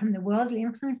it come from the world who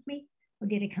influenced me? Or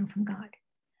did it come from God?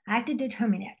 I have to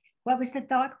determine that. What was the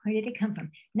thought? Where did it come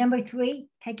from? Number 3,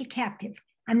 take it captive.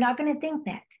 I'm not going to think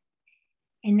that.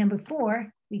 And number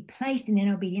 4, replace it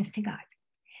in obedience to God.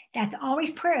 That's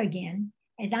always prayer again,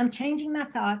 as I'm changing my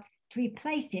thoughts to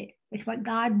replace it with what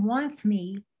God wants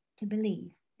me to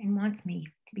believe and wants me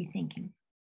to be thinking.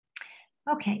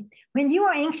 Okay, when you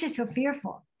are anxious or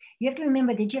fearful, you have to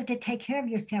remember that you have to take care of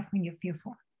yourself when you're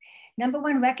fearful. Number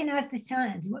 1, recognize the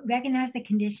signs, recognize the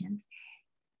conditions.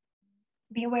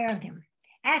 Be aware of them.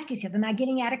 Ask yourself, am I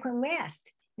getting adequate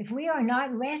rest? If we are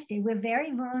not rested, we're very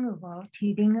vulnerable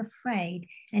to being afraid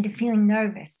and to feeling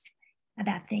nervous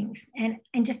about things and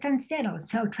just unsettled.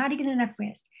 So try to get enough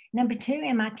rest. Number 2,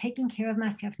 am I taking care of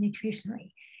myself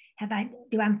nutritionally? Am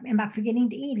I forgetting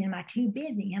to eat? Am I too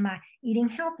busy? Am I eating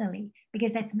healthily?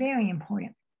 Because that's very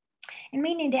important. And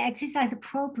we need to exercise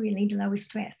appropriately to lower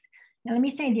stress. Now, let me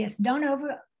say this, don't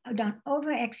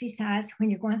over exercise when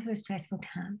you're going through a stressful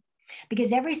time,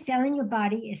 because every cell in your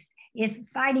body is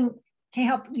fighting to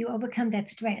help you overcome that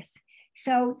stress.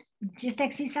 So just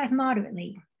exercise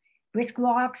moderately, brisk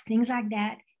walks, things like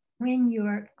that, when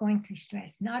you're going through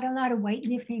stress. Not a lot of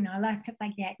weightlifting, not a lot of stuff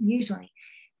like that, usually,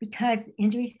 because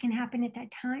injuries can happen at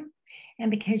that time and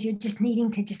because you're just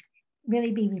needing to just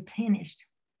really be replenished.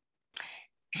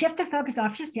 Shift the focus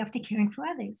off yourself to caring for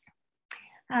others.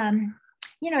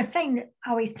 Satan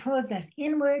always pulls us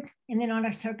inward and then on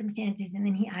our circumstances, and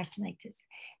then he isolates us.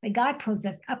 But God pulls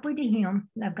us upward to him,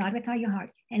 love God with all your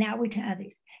heart, and outward to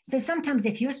others. So sometimes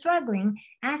if you're struggling,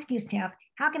 ask yourself,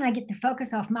 how can I get the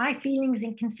focus off my feelings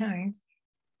and concerns?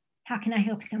 How can I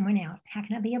help someone else? How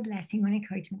can I be a blessing or an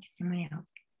encouragement to someone else?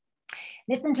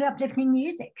 Listen to uplifting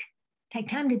music. Take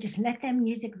time to just let that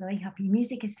music really help you.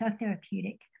 Music is so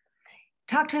therapeutic.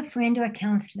 Talk to a friend or a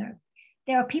counselor.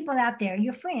 There are people out there,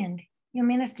 your friend, your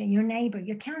minister, your neighbor,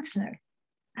 your counselor.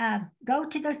 Go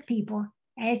to those people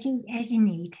as you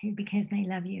need to, because they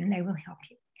love you and they will help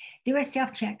you. Do a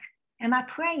self-check. Am I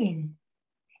praying?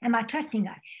 Am I trusting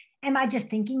God? Am I just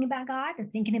thinking about God or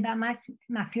thinking about my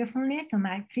fearfulness or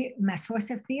my source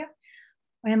of fear?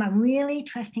 Or am I really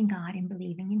trusting God and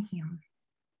believing in him?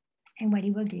 and what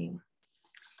he will do.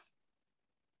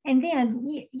 And then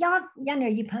y'all know,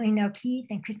 you probably know Keith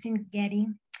and Kristen Getty.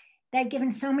 They've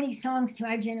given so many songs to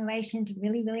our generation to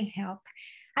really, really help.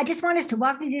 I just want us to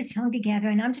walk through this song together,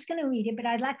 and I'm just going to read it, but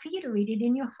I'd like for you to read it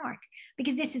in your heart,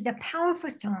 because this is a powerful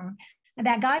song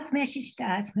about God's message to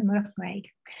us when we're afraid.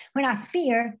 When I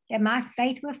fear that my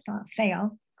faith will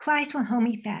fail, Christ will hold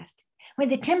me fast. When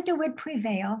the tempter would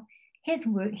prevail, his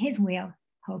will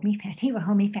hold me fast. He will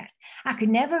hold me fast. I could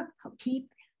never keep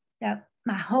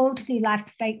my hold through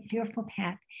life's fearful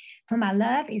path, for my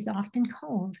love is often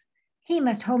cold. He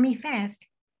must hold me fast.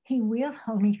 He will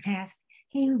hold me fast.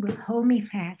 He will hold me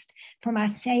fast. For my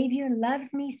Savior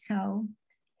loves me so,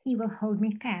 he will hold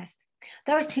me fast.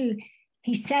 Those who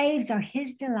he saves are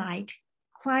his delight.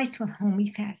 Christ will hold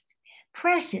me fast.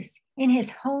 Precious in his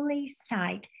holy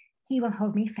sight, he will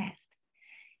hold me fast.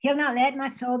 He'll not let my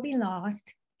soul be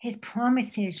lost. His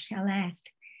promises shall last.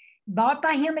 Bought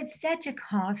by him at such a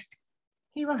cost,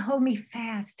 he will hold me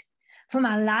fast. For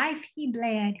my life he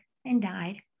bled and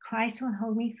died. Christ will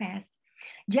hold me fast.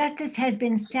 Justice has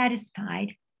been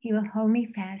satisfied. He will hold me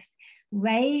fast.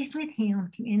 Raised with him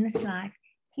to endless life,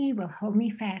 he will hold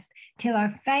me fast till our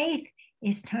faith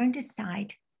is turned to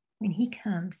sight when he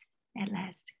comes at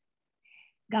last.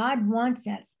 God wants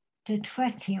us to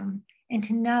trust him and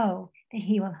to know that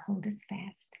he will hold us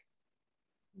fast.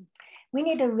 We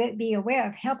need to be aware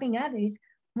of helping others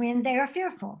when they are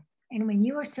fearful. And when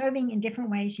you are serving in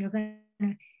different ways, you're going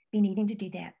to be needing to do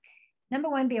that. Number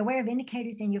one, be aware of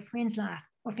indicators in your friend's life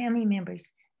or family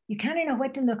members. You kind of know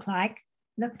what to look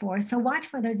for. So watch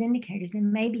for those indicators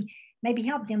and maybe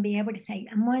help them be able to say,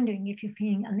 I'm wondering if you're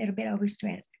feeling a little bit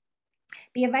overstressed.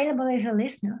 Be available as a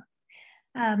listener.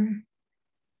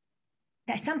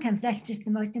 Sometimes that's just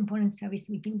the most important service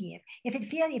we can give. If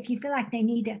you feel like they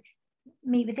need to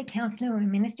meet with a counselor or a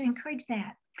minister, encourage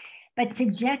that. But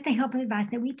suggest the helpful advice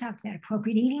that we talked about: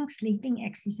 appropriate eating, sleeping,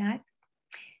 exercise.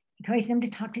 Encourage them to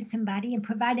talk to somebody and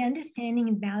provide understanding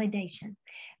and validation.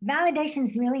 Validation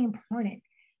is really important.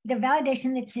 The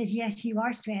validation that says, yes, you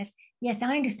are stressed. Yes,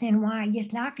 I understand why.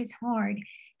 Yes, life is hard.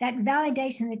 That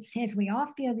validation that says we all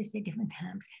feel this at different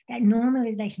times, that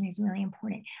normalization is really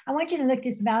important. I want you to look at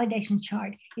this validation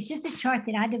chart. It's just a chart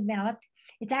that I developed.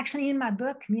 It's actually in my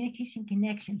book, Communication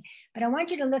Connection, but I want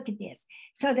you to look at this.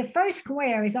 So the first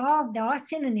square is they're all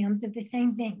synonyms of the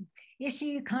same thing: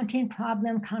 issue, content,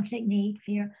 problem, conflict, need,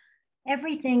 fear.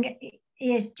 Everything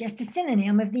is just a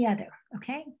synonym of the other,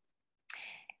 okay?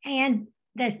 And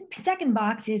the second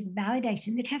box is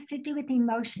validation. It has to do with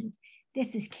emotions.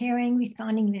 This is caring,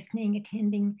 responding, listening,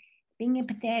 attending, being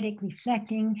empathetic,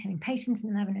 reflecting, having patience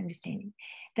and love and understanding.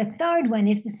 The third one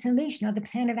is the solution or the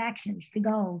plan of action. It's the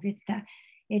goals. It's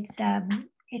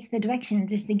the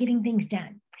directions. It's the getting things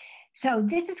done. So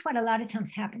this is what a lot of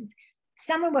times happens.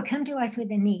 Someone will come to us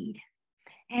with a need,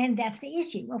 and that's the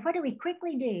issue. Well, what do we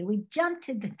quickly do? We jump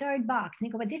to the third box and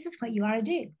they go, well, this is what you ought to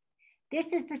do.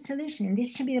 This is the solution.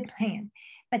 This should be the plan.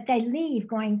 But they leave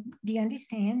going, do you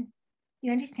understand? Do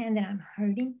you understand that I'm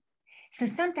hurting? So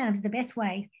sometimes the best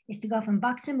way is to go from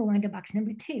box number 1 to box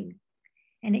number 2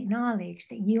 and acknowledge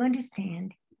that you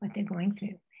understand what they're going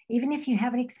through. Even if you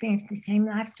haven't experienced the same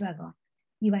life struggle,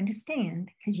 you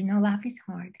understand because you know life is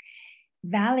hard.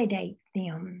 Validate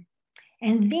them.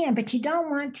 And then, but you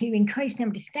don't want to encourage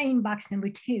them to stay in box number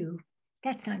 2.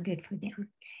 That's not good for them.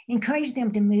 Encourage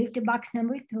them to move to box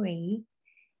number 3,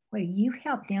 where you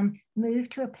help them move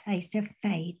to a place of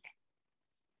faith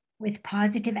with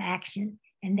positive action.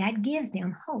 And that gives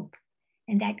them hope.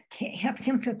 And that helps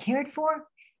them feel cared for,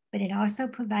 but it also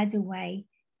provides a way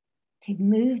to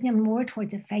move them more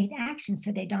towards a faith action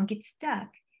so they don't get stuck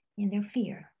in their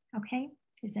fear. Okay?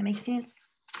 Does that make sense?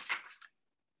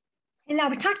 And I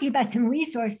would talk to you about some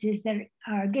resources that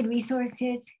are good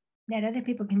resources that other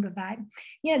people can provide.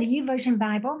 You know, the YouVersion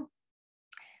Bible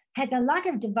has a lot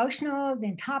of devotionals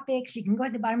and topics. You can go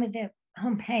at the bottom of the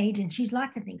homepage and choose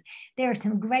lots of things. There are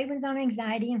some great ones on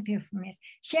anxiety and fearfulness.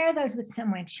 Share those with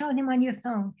someone. Show them on your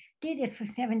phone. Do this for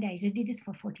 7 days or do this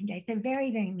for 14 days. They're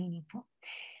very, very meaningful.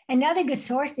 Another good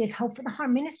source is Hope for the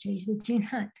Heart Ministries with June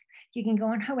Hunt. You can go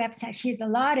on her website. She has a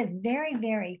lot of very,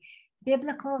 very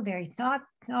biblical, very thought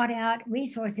out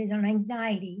resources on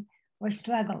anxiety or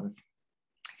struggles.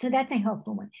 So that's a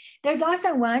helpful one. There's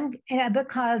also one, a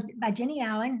book by Jenny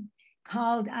Allen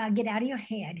called Get Out of Your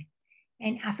Head.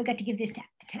 And I forgot to give this to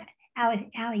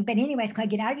Alli, but anyway, it's called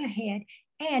Get Out of Your Head.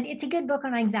 And it's a good book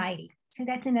on anxiety. So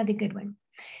that's another good one.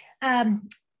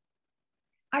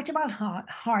 Archibald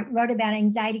Hart wrote about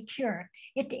anxiety cure.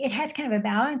 It has kind of a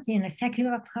balance in a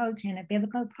secular approach and a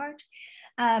biblical approach.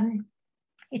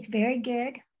 It's very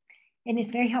good, and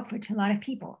it's very helpful to a lot of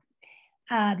people.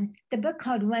 The book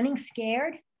called Running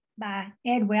Scared by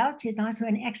Ed Welch is also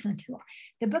an excellent tool.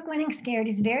 The book Running Scared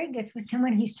is very good for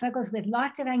someone who struggles with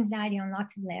lots of anxiety on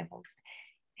lots of levels.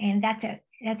 And that's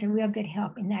a real good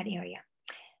help in that area.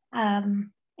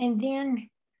 And then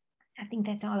I think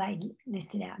that's all I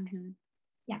listed out. Mm-hmm.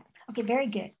 Yeah, okay, very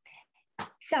good.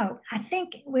 So I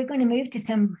think we're going to move to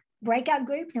some breakout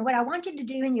groups. And what I want you to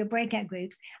do in your breakout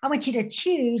groups, I want you to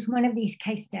choose one of these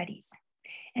case studies.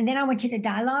 And then I want you to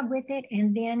dialogue with it.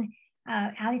 And then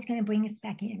Alli's going to bring us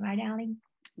back in, right, Alli?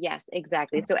 Yes,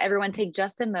 exactly. So everyone take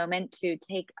just a moment to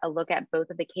take a look at both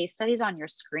of the case studies on your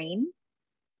screen.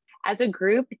 As a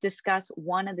group, discuss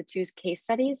one of the two case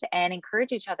studies and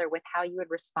encourage each other with how you would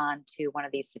respond to one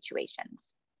of these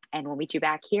situations. And we'll meet you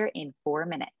back here in 4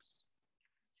 minutes.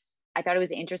 I thought it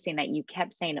was interesting that you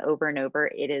kept saying over and over,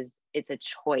 it's a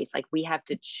choice. Like we have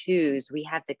to choose, we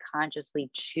have to consciously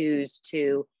choose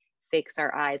to fix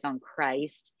our eyes on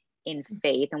Christ in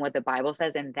faith and what the Bible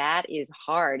says. And that is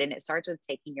hard. And it starts with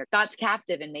taking your thoughts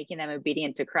captive and making them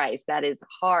obedient to Christ. That is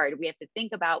hard. We have to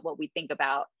think about what we think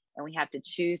about, and we have to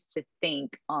choose to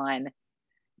think on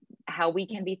how we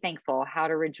can be thankful, how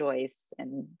to rejoice.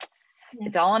 And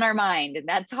it's all in our mind, and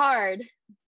that's hard.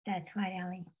 That's right,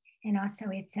 Alli. And also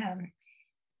it's,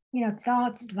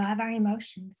 thoughts drive our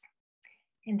emotions,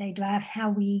 and they drive how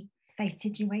we face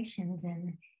situations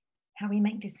and how we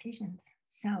make decisions.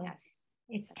 So yes,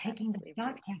 it's taking the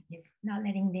thoughts captive, not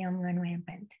letting them run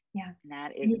rampant. Yeah. And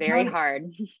that is very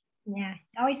hard. Yeah.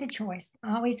 Always a choice,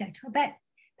 but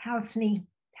powerfully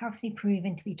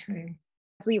proven to be true.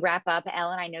 As we wrap up,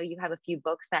 Ellen, I know you have a few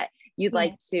books that you'd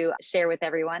like to share with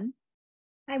everyone.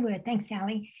 I would. Thanks,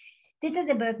 Alli. This is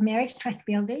the book, Marriage Trust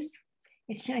Builders.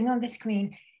 It's showing on the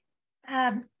screen.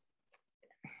 So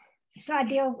I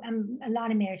deal a lot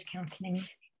of marriage counseling,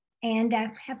 and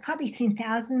have probably seen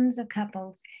thousands of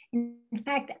couples. In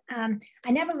fact, I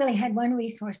never really had one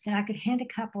resource that I could hand a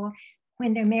couple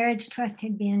when their marriage trust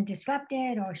had been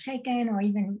disrupted or shaken or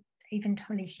even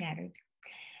totally shattered.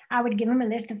 I would give them a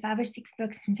list of 5 or 6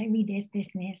 books and say, read this, this,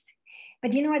 and this.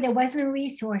 But there wasn't a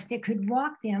resource that could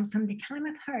walk them from the time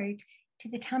of hurt to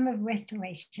the time of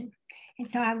restoration. And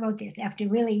so I wrote this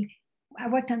I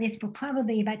worked on this for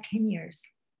probably about 10 years,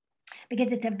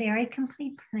 because it's a very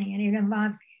complete plan. It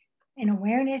involves an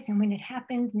awareness and when it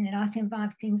happens, and it also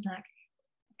involves things like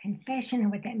confession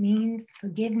and what that means,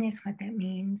 forgiveness, what that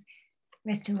means,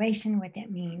 restoration, what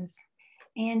that means.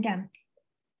 And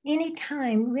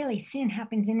anytime really sin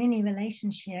happens in any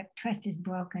relationship, trust is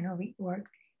broken or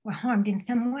harmed in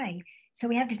some way. So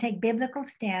we have to take biblical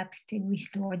steps to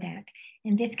restore that.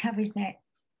 And this covers that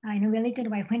in a really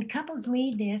good way. When couples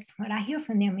read this, what I hear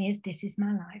from them is, this is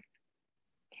my life.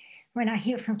 When I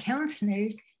hear from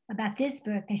counselors about this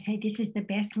book, they say, this is the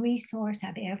best resource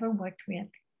I've ever worked with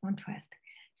on trust.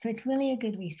 So it's really a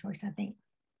good resource, I think.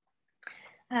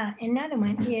 Another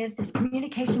one is this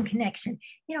communication connection.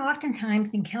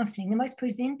 Oftentimes in counseling, the most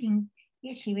presenting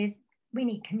issue is we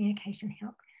need communication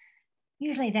help.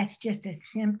 Usually that's just a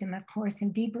symptom, of course,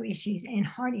 of deeper issues and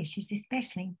heart issues,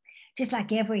 especially, just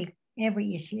like every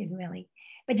issue is really.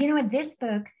 But this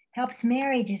book helps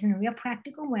marriages in a real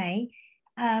practical way,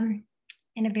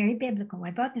 in a very biblical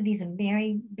way. Both of these are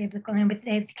very biblical, and with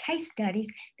the case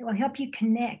studies that will help you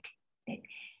connect,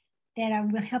 that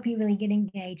will help you really get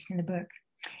engaged in the book.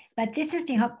 But this is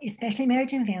to help, especially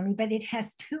marriage and family, but it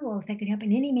has tools that could help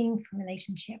in any meaningful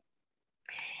relationship.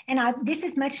 And this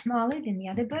is much smaller than the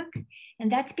other book. And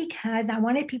that's because I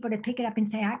wanted people to pick it up and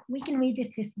say, we can read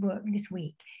this book this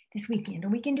weekend, or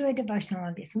we can do a devotional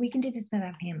on this, or we can do this with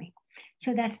our family.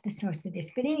 So that's the source of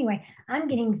this. But anyway, I'm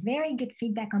getting very good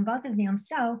feedback on both of them.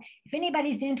 So if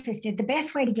anybody's interested, the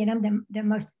best way to get them, the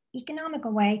most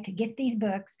economical way to get these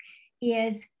books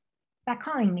is by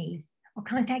calling me or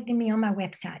contacting me on my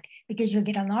website, because you'll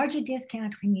get a larger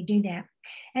discount when you do that.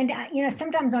 And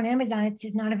sometimes on Amazon it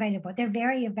says not available. They're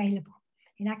very available,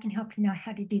 and I can help you know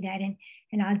how to do that,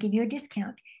 and I'll give you a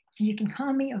discount. So you can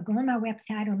call me or go on my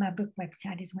website or my book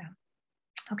website as well.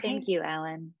 Okay. Thank you,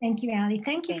 Ellen. Thank you, Alli.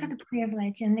 Thank you for the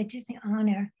privilege and just the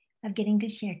honor of getting to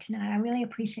share tonight. I really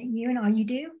appreciate you and all you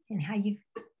do and how you've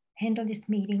handled this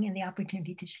meeting and the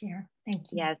opportunity to share.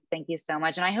 Thank you. Yes, thank you so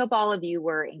much. And I hope all of you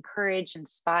were encouraged,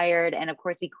 inspired, and of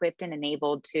course, equipped and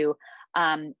enabled to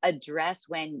address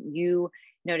when you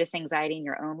notice anxiety in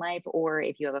your own life, or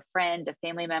if you have a friend, a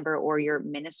family member, or you're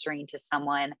ministering to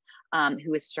someone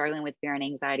who is struggling with fear and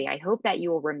anxiety. I hope that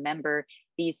you will remember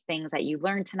these things that you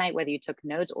learned tonight, whether you took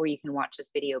notes or you can watch this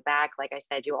video back. Like I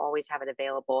said, you'll always have it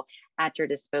available at your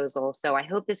disposal. So I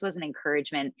hope this was an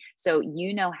encouragement. So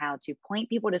you know how to point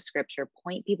people to scripture,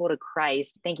 point people to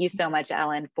Christ. Thank you so much. much,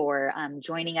 Ellen, for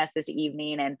joining us this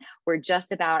evening. And we're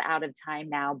just about out of time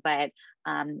now. But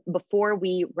before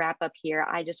we wrap up here,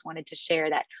 I just wanted to share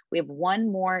that we have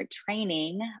one more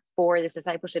training for this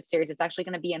discipleship series. It's actually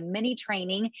going to be a mini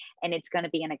training, and it's going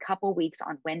to be in a couple weeks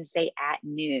on Wednesday at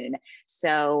noon.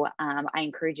 So I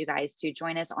encourage you guys to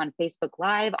join us on Facebook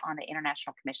Live on the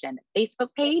International Commission Facebook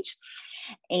page.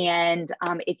 And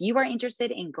if you are interested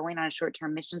in going on a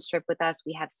short-term missions trip with us,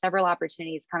 we have several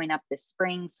opportunities coming up this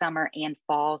spring, summer, and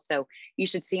fall. So you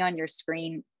should see on your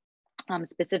screen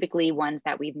specifically ones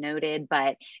that we've noted,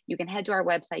 but you can head to our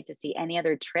website to see any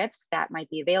other trips that might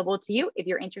be available to you if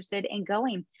you're interested in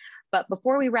going. But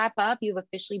before we wrap up, you've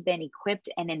officially been equipped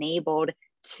and enabled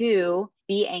to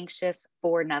be anxious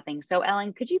for nothing. So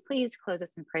Ellen, could you please close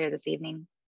us in prayer this evening?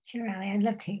 Sure, Alli, I'd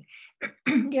love to.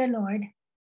 Dear Lord,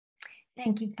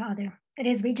 thank you, Father, that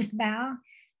as we just bow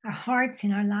our hearts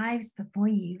and our lives before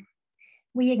you,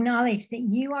 we acknowledge that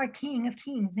you are King of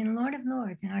Kings and Lord of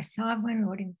Lords and our sovereign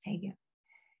Lord and Savior.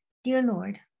 Dear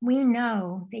Lord, we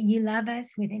know that you love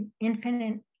us with an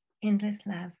infinite, endless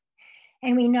love.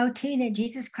 And we know too that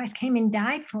Jesus Christ came and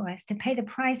died for us to pay the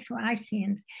price for our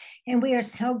sins. And we are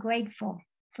so grateful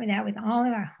for that with all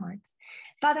of our hearts.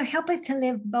 Father, help us to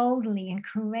live boldly and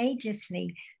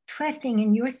courageously, trusting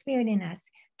in your Spirit in us,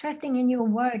 trusting in your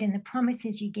word and the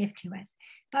promises you give to us.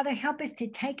 Father, help us to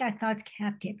take our thoughts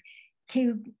captive,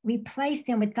 to replace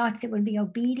them with thoughts that would be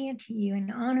obedient to you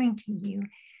and honoring to you.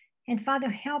 And Father,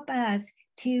 help us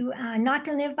to not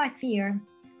to live by fear,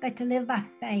 but to live by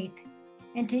faith,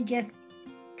 and to just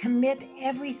commit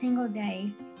every single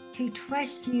day to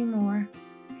trust you more.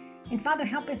 And Father,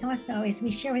 help us also as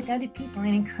we share with other people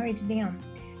and encourage them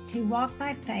to walk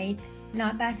by faith,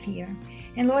 not by fear.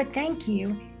 And Lord, thank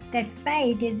you that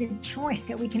faith is a choice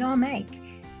that we can all make.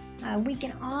 We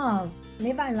can all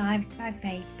live our lives by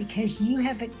faith because you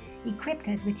have equipped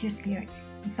us with your Spirit.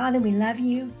 And Father, we love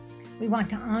you. We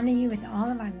want to honor you with all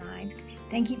of our lives.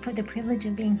 Thank you for the privilege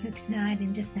of being here tonight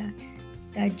and just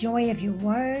the joy of your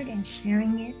word and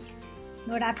sharing it.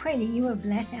 Lord, I pray that you will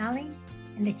bless Alli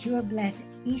and that you will bless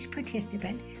each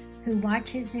participant who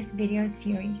watches this video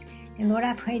series. And Lord,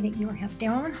 I pray that you will help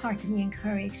their own heart to be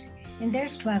encouraged in their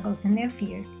struggles and their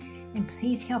fears. And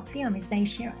please help them as they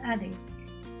share others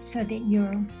so that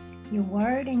your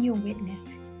word and your witness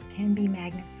can be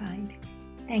magnified.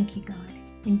 Thank you, God.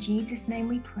 In Jesus' name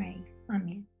we pray.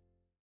 Amen.